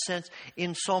up that sense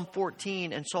in Psalm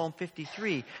 14 and Psalm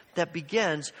 53 that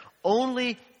begins,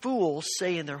 only fools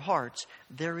say in their hearts,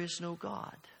 there is no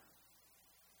God.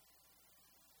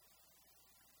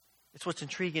 It's what's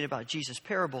intriguing about Jesus'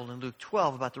 parable in Luke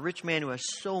 12 about the rich man who has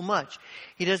so much,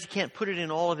 he can't put it in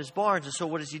all of his barns. And so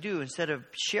what does he do? Instead of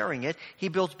sharing it, he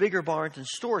builds bigger barns and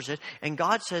stores it. And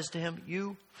God says to him,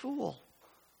 you fool.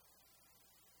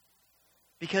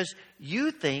 Because you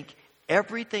think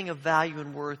everything of value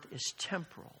and worth is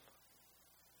temporal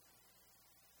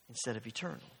instead of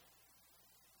eternal.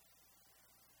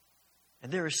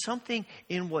 And there is something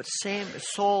in what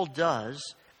Saul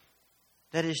does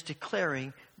that is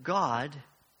declaring, God,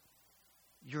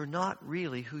 you're not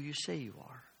really who you say you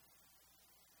are.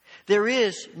 There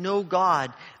is no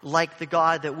God like the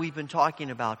God that we've been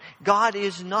talking about. God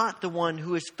is not the one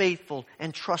who is faithful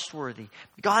and trustworthy.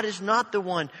 God is not the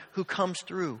one who comes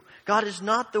through. God is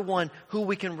not the one who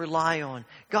we can rely on.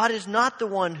 God is not the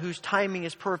one whose timing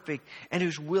is perfect and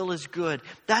whose will is good.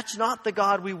 That's not the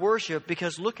God we worship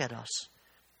because look at us.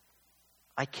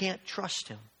 I can't trust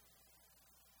him.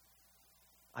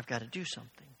 I've got to do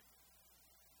something.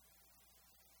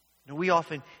 We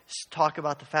often talk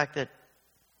about the fact that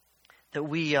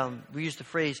we use the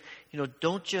phrase,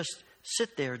 don't just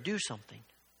sit there, do something.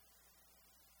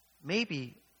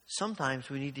 Maybe sometimes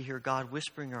we need to hear God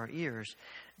whispering in our ears,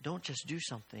 don't just do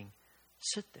something,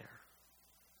 sit there.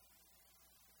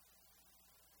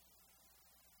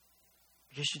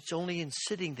 Because it's only in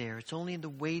sitting there, it's only in the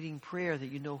waiting prayer that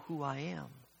you know who I am.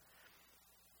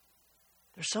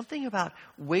 There's something about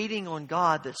waiting on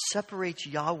God that separates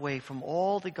Yahweh from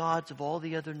all the gods of all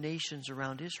the other nations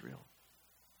around Israel.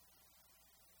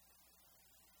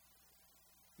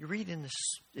 You read in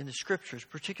the scriptures,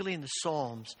 particularly in the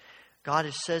Psalms, God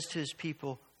says to his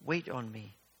people, wait on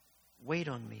me. Wait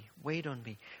on me. Wait on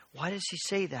me. Why does he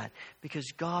say that?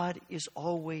 Because God is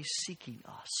always seeking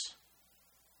us.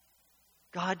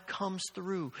 God comes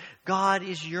through. God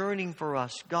is yearning for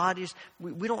us.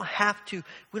 We don't have to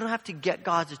get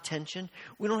God's attention.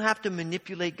 We don't have to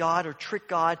manipulate God or trick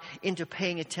God into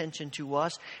paying attention to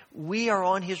us. We are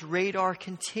on his radar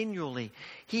continually.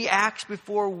 He acts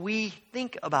before we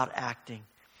think about acting.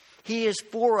 He is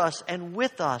for us and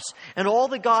with us. And all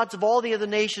the gods of all the other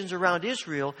nations around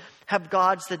Israel have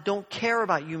gods that don't care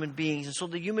about human beings. And so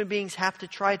the human beings have to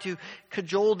try to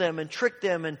cajole them and trick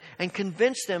them and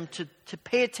convince them to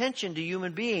pay attention to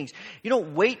human beings. You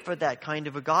don't wait for that kind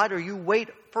of a God, or you wait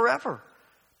forever.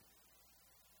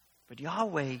 But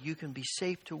Yahweh, you can be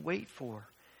safe to wait for,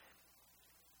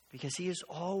 because he is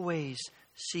always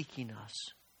seeking us,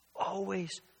 always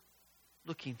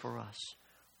looking for us,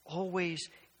 always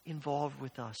involved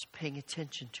with us, paying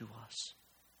attention to us.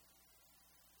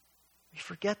 We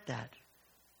forget that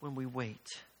when we wait.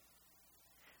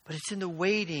 But it's in the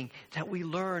waiting that we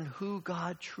learn who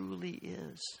God truly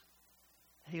is.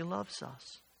 That he loves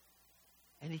us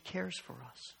and he cares for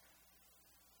us.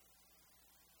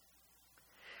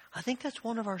 I think that's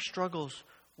one of our struggles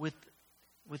with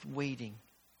waiting.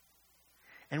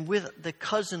 And with the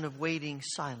cousin of waiting,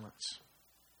 silence.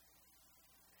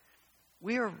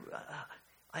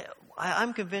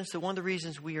 I'm convinced that one of the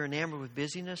reasons we are enamored with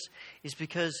busyness is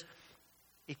because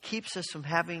it keeps us from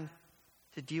having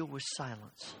to deal with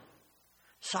silence.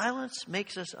 Silence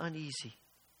makes us uneasy.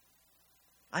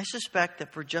 I suspect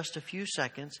that for just a few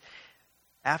seconds,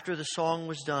 after the song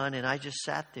was done and I just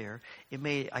sat there,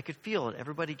 I could feel it.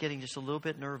 Everybody getting just a little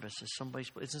bit nervous.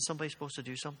 Isn't somebody supposed to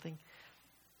do something?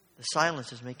 The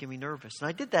silence is making me nervous. And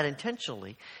I did that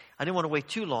intentionally. I didn't want to wait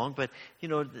too long, but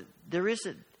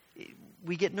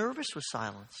we get nervous with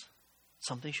silence.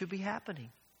 Something should be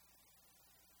happening.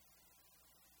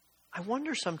 I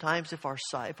wonder sometimes if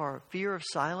our fear of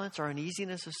silence, our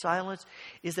uneasiness of silence,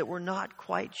 is that we're not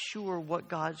quite sure what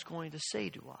God's going to say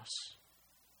to us.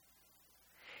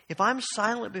 If I'm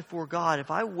silent before God, if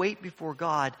I wait before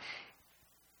God,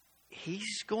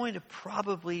 he's going to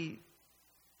probably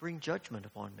bring judgment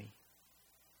upon me.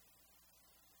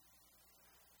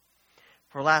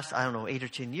 For the last, 8 or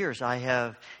 10 years, I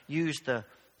have used the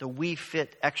Wii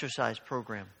Fit exercise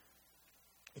program.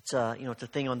 It's a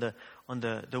thing on the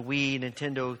Wii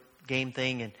Nintendo game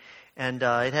thing, and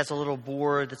it has a little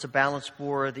board that's a balance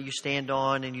board that you stand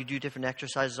on, and you do different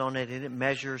exercises on it, and it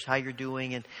measures how you're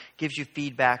doing and gives you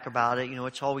feedback about it.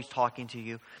 It's always talking to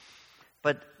you.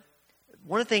 But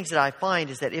one of the things that I find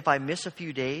is that if I miss a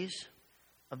few days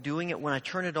of doing it, when I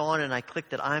turn it on and I click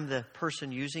that I'm the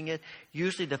person using it,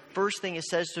 usually the first thing it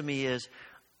says to me is,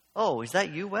 "Oh, is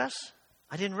that you, Wes?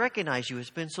 I didn't recognize you. It's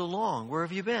been so long. Where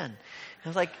have you been?" And I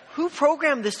was like, who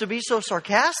programmed this to be so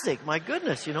sarcastic? My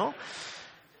goodness,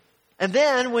 And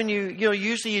then when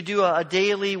usually you do a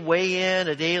daily weigh-in,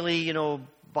 a daily,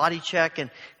 body check,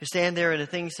 and you stand there and the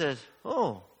thing says,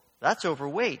 "Oh, that's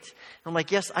overweight." And I'm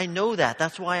like, yes, I know that.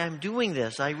 That's why I'm doing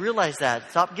this. I realize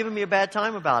that. Stop giving me a bad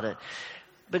time about it.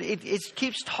 But it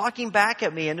keeps talking back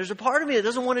at me. And there's a part of me that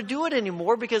doesn't want to do it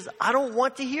anymore because I don't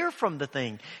want to hear from the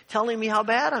thing telling me how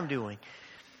bad I'm doing.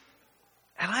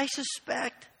 And I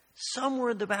suspect somewhere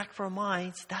in the back of our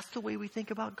minds, that's the way we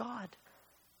think about God.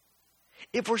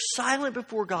 If we're silent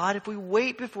before God, if we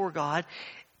wait before God,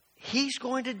 he's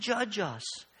going to judge us.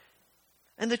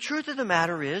 And the truth of the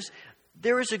matter is,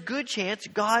 there is a good chance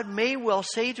God may well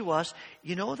say to us,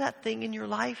 that thing in your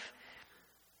life,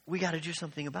 we got to do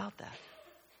something about that.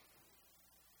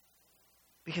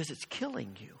 Because it's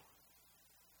killing you.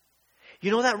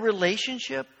 That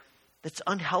relationship that's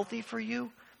unhealthy for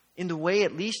you, in the way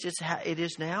at least it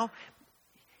is now,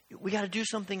 we got to do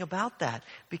something about that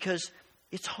because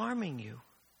it's harming you.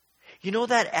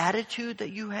 That attitude that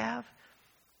you have,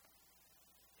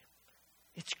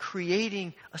 it's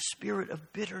creating a spirit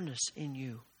of bitterness in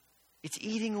you. It's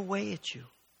eating away at you.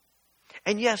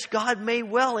 And yes, God may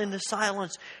well in the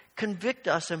silence convict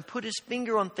us and put his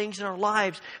finger on things in our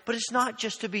lives, but it's not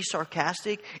just to be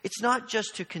sarcastic. It's not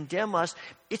just to condemn us.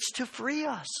 It's to free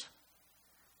us.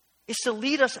 It's to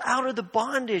lead us out of the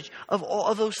bondage of all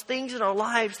of those things in our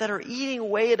lives that are eating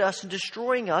away at us and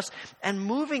destroying us and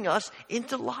moving us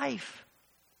into life.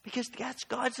 Because that's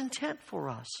God's intent for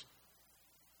us.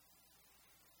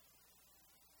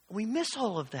 We miss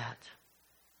all of that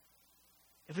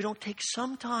if we don't take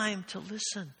some time to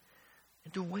listen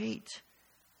and to wait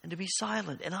and to be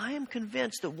silent. And I am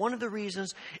convinced that one of the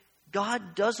reasons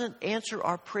God doesn't answer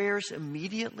our prayers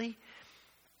immediately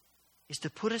is to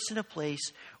put us in a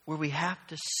place where we have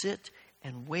to sit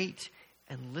and wait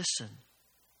and listen.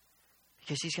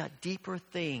 Because He's got deeper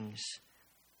things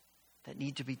that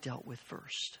need to be dealt with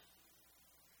first.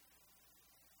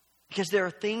 Because there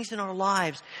are things in our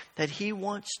lives that He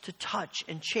wants to touch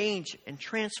and change and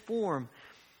transform,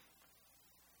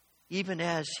 even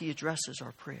as He addresses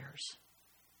our prayers.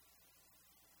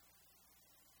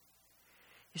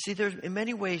 You see, there's, in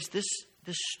many ways, this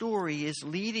story is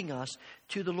leading us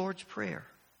to the Lord's Prayer.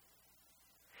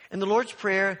 And the Lord's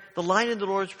Prayer, the line in the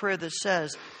Lord's Prayer that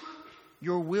says,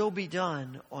 "Your will be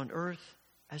done on earth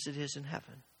as it is in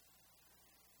heaven."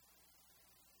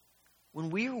 When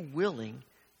we are willing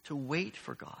to wait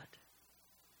for God,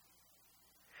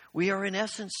 we are in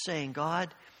essence saying,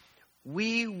 "God,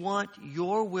 we want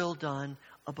your will done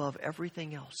above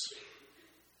everything else.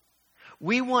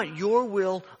 We want your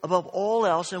will above all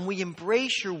else, and we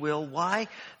embrace your will." Why?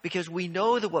 Because we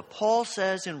know that what Paul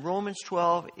says in Romans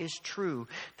 12 is true,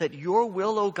 that your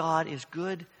will, O God, is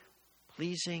good,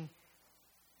 pleasing,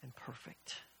 and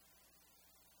perfect.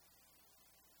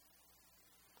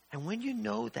 And when you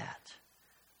know that,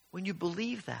 when you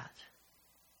believe that,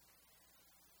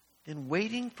 then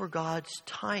waiting for God's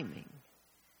timing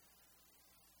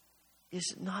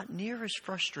is not near as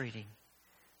frustrating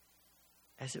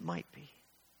as it might be.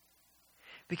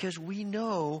 Because we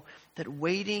know that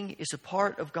waiting is a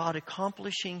part of God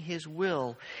accomplishing His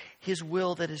will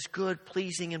that is good,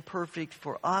 pleasing, and perfect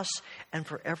for us and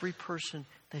for every person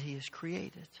that He has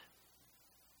created.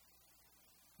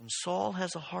 And Saul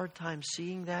has a hard time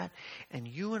seeing that, and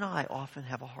you and I often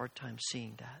have a hard time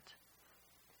seeing that.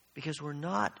 Because we're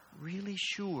not really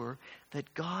sure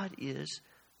that God is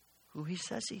who He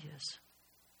says He is.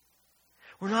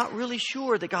 We're not really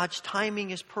sure that God's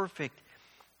timing is perfect,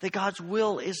 that God's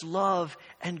will is love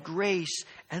and grace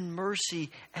and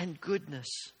mercy and goodness,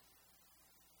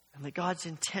 and that God's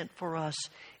intent for us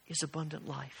is abundant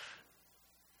life.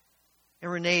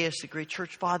 Irenaeus, the great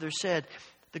church father, said,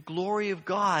 "The glory of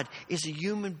God is a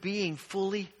human being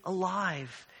fully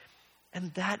alive."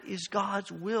 And that is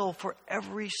God's will for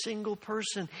every single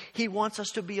person. He wants us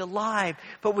to be alive,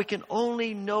 but we can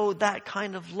only know that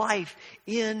kind of life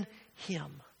in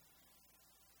Him.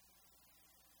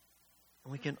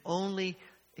 And we can only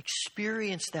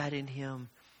experience that in Him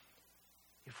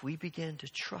if we begin to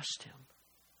trust Him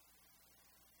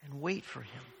and wait for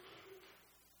Him.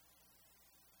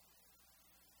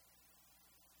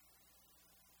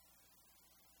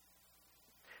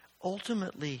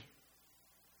 Ultimately,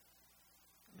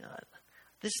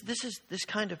 this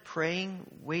kind of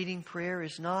praying, waiting prayer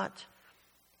is not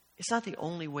the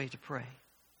only way to pray.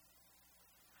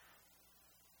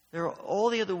 There are all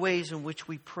the other ways in which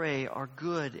we pray are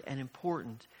good and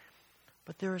important,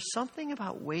 but there is something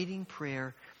about waiting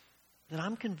prayer that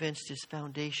I'm convinced is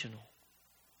foundational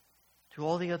to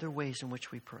all the other ways in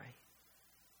which we pray.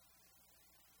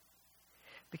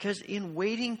 Because in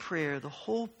waiting prayer, the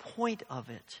whole point of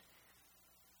it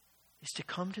is to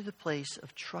come to the place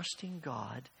of trusting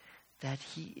God that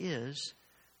He is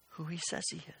who He says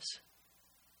He is.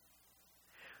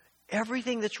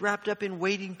 Everything that's wrapped up in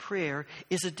waiting prayer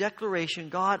is a declaration,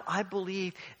 "God, I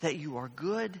believe that you are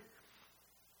good,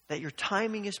 that your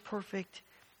timing is perfect,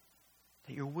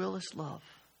 that your will is love."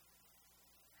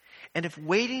 And if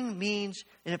waiting means,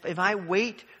 and if I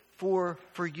wait for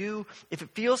you, if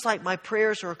it feels like my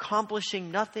prayers are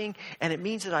accomplishing nothing and it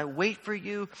means that I wait for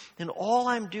you, then all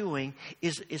I'm doing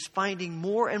is finding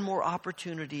more and more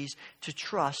opportunities to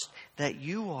trust that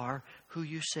you are who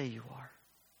you say you are.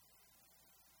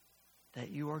 That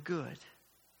you are good.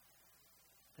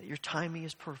 That your timing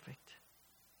is perfect.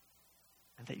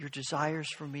 And that your desires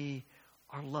for me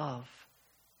are love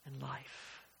and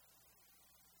life.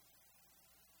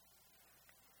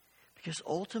 Because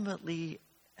ultimately,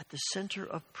 at the center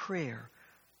of prayer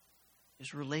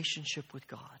is relationship with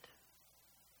God.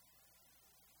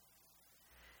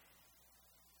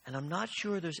 And I'm not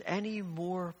sure there's any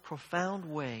more profound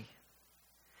way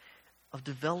of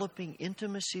developing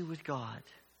intimacy with God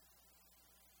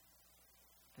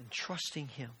than trusting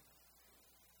Him.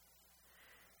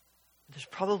 There's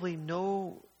probably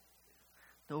no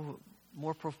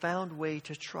more profound way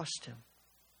to trust Him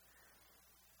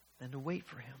than to wait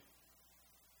for Him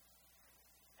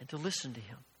and to listen to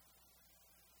Him.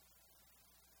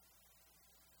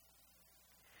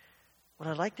 What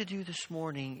I'd like to do this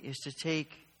morning is to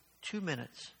take 2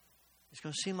 minutes. It's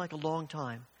going to seem like a long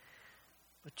time,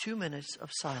 but 2 minutes of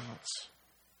silence.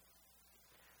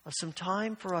 Of some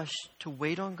time for us to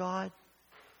wait on God,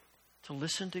 to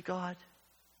listen to God,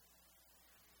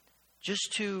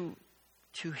 just to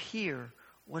hear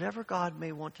whatever God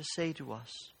may want to say to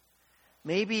us.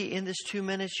 Maybe in this 2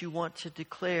 minutes you want to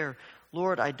declare,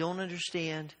 "Lord, I don't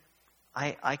understand.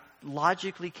 I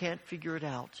logically can't figure it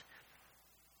out,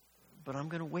 but I'm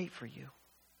going to wait for you.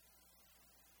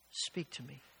 Speak to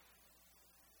me.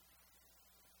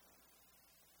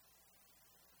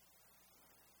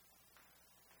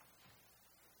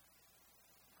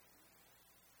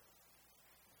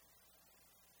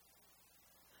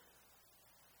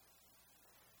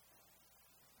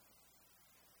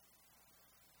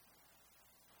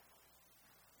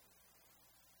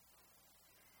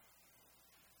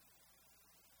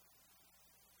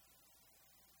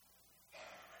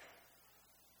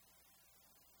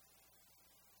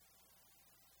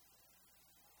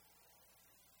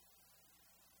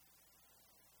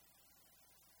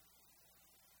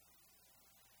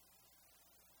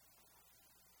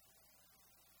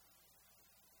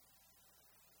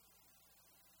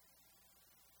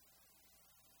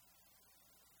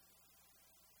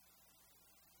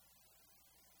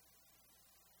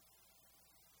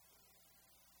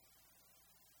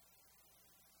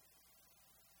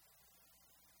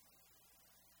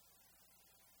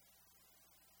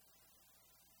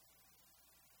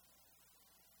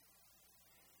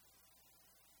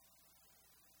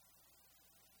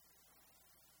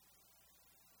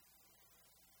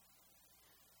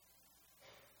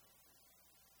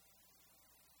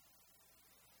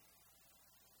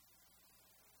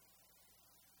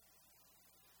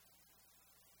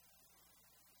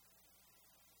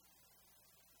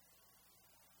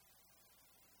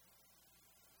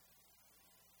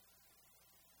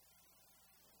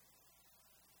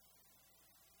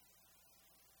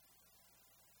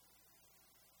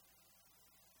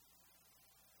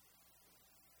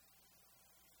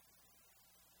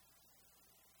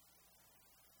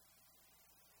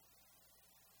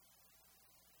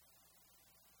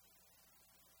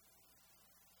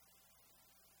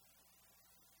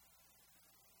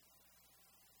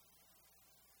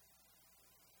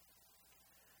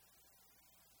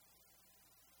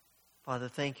 Father,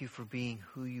 thank you for being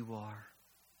who you are.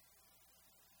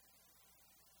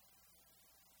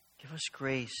 Give us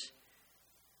grace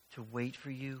to wait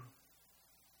for you,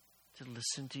 to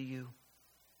listen to you,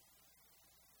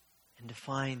 and to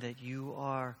find that you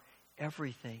are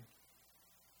everything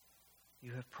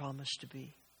you have promised to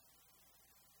be.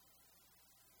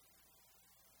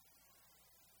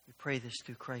 We pray this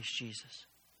through Christ Jesus.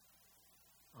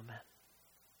 Amen.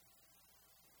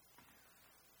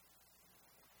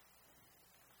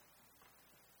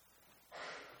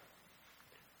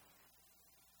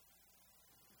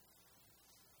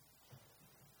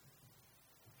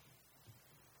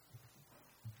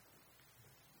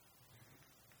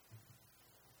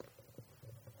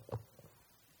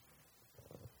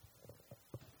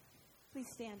 Please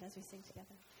stand as we sing together.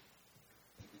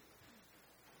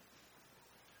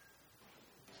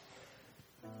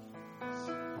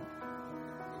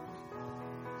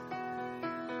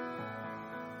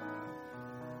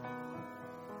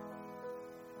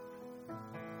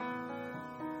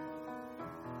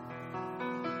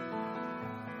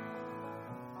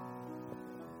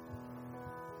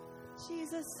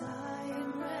 Jesus, I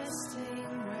am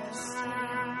resting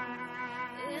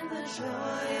in the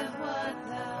joy of what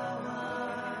thou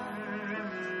art.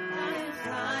 I am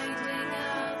finding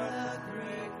out the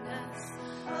greatness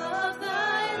of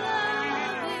thy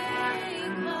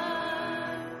loving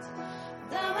might.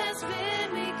 Thou hast bid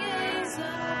me gaze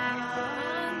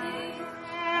upon thee,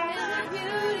 and thy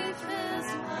beauty fills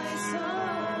my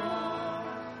soul.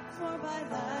 For by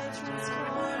thy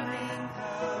transforming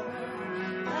power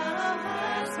thou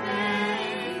hast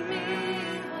made me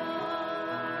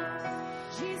whole.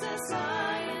 Jesus, I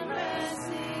am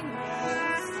resting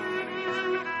in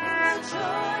the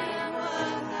joy of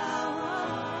what thou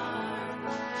art.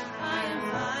 I am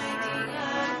finding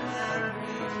out the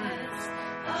greatness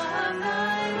of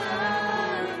thy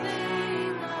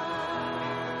loving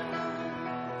heart.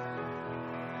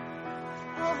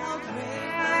 Oh, how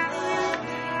great thy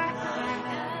loving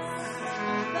kindness,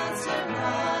 that's your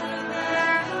water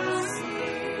that you see.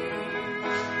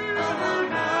 Oh, how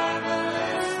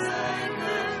marvelous thy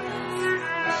goodness,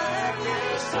 that you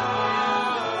show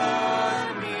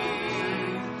me.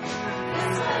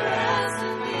 Yes, I rest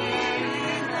in thee,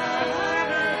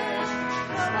 beloved,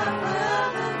 for the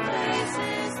wealth of grace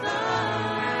is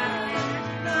thine.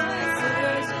 The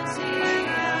certainty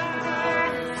of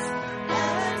promise,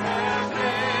 and how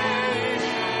great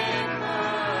in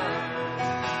mine.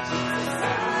 Jesus,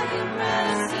 I am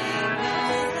resting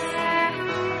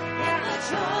in the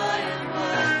joy of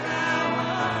what thou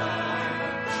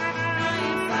art. I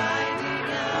am finding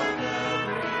out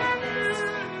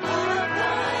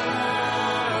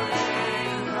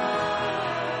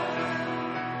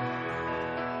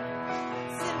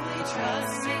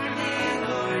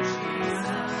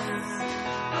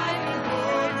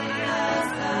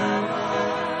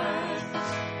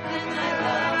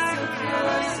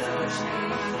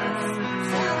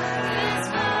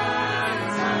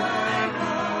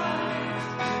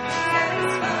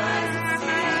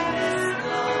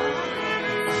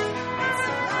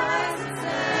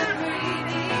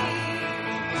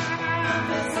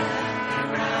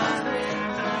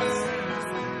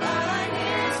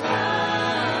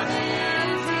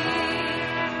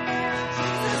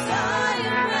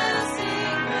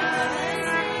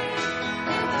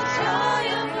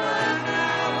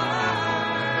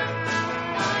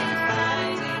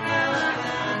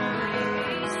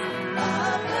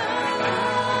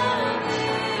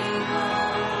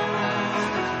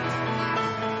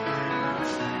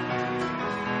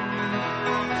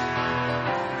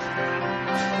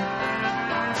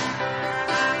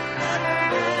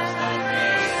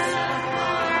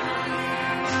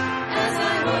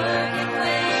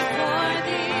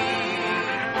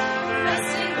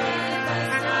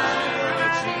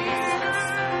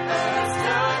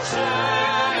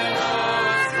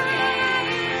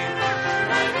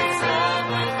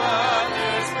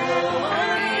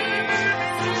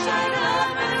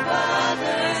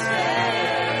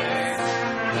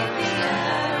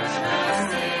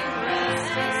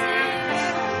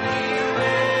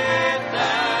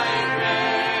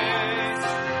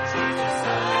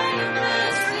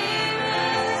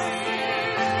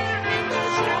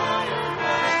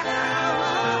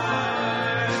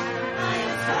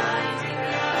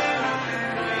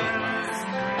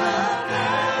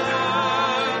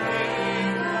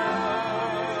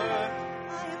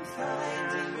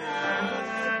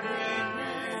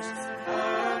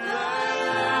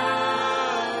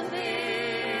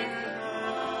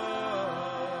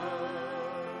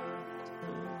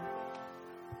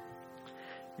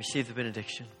receive the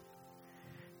benediction.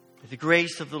 May the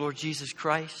grace of the Lord Jesus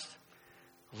Christ,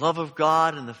 the love of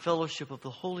God, and the fellowship of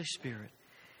the Holy Spirit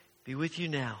be with you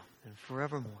now and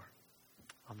forevermore.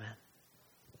 Amen.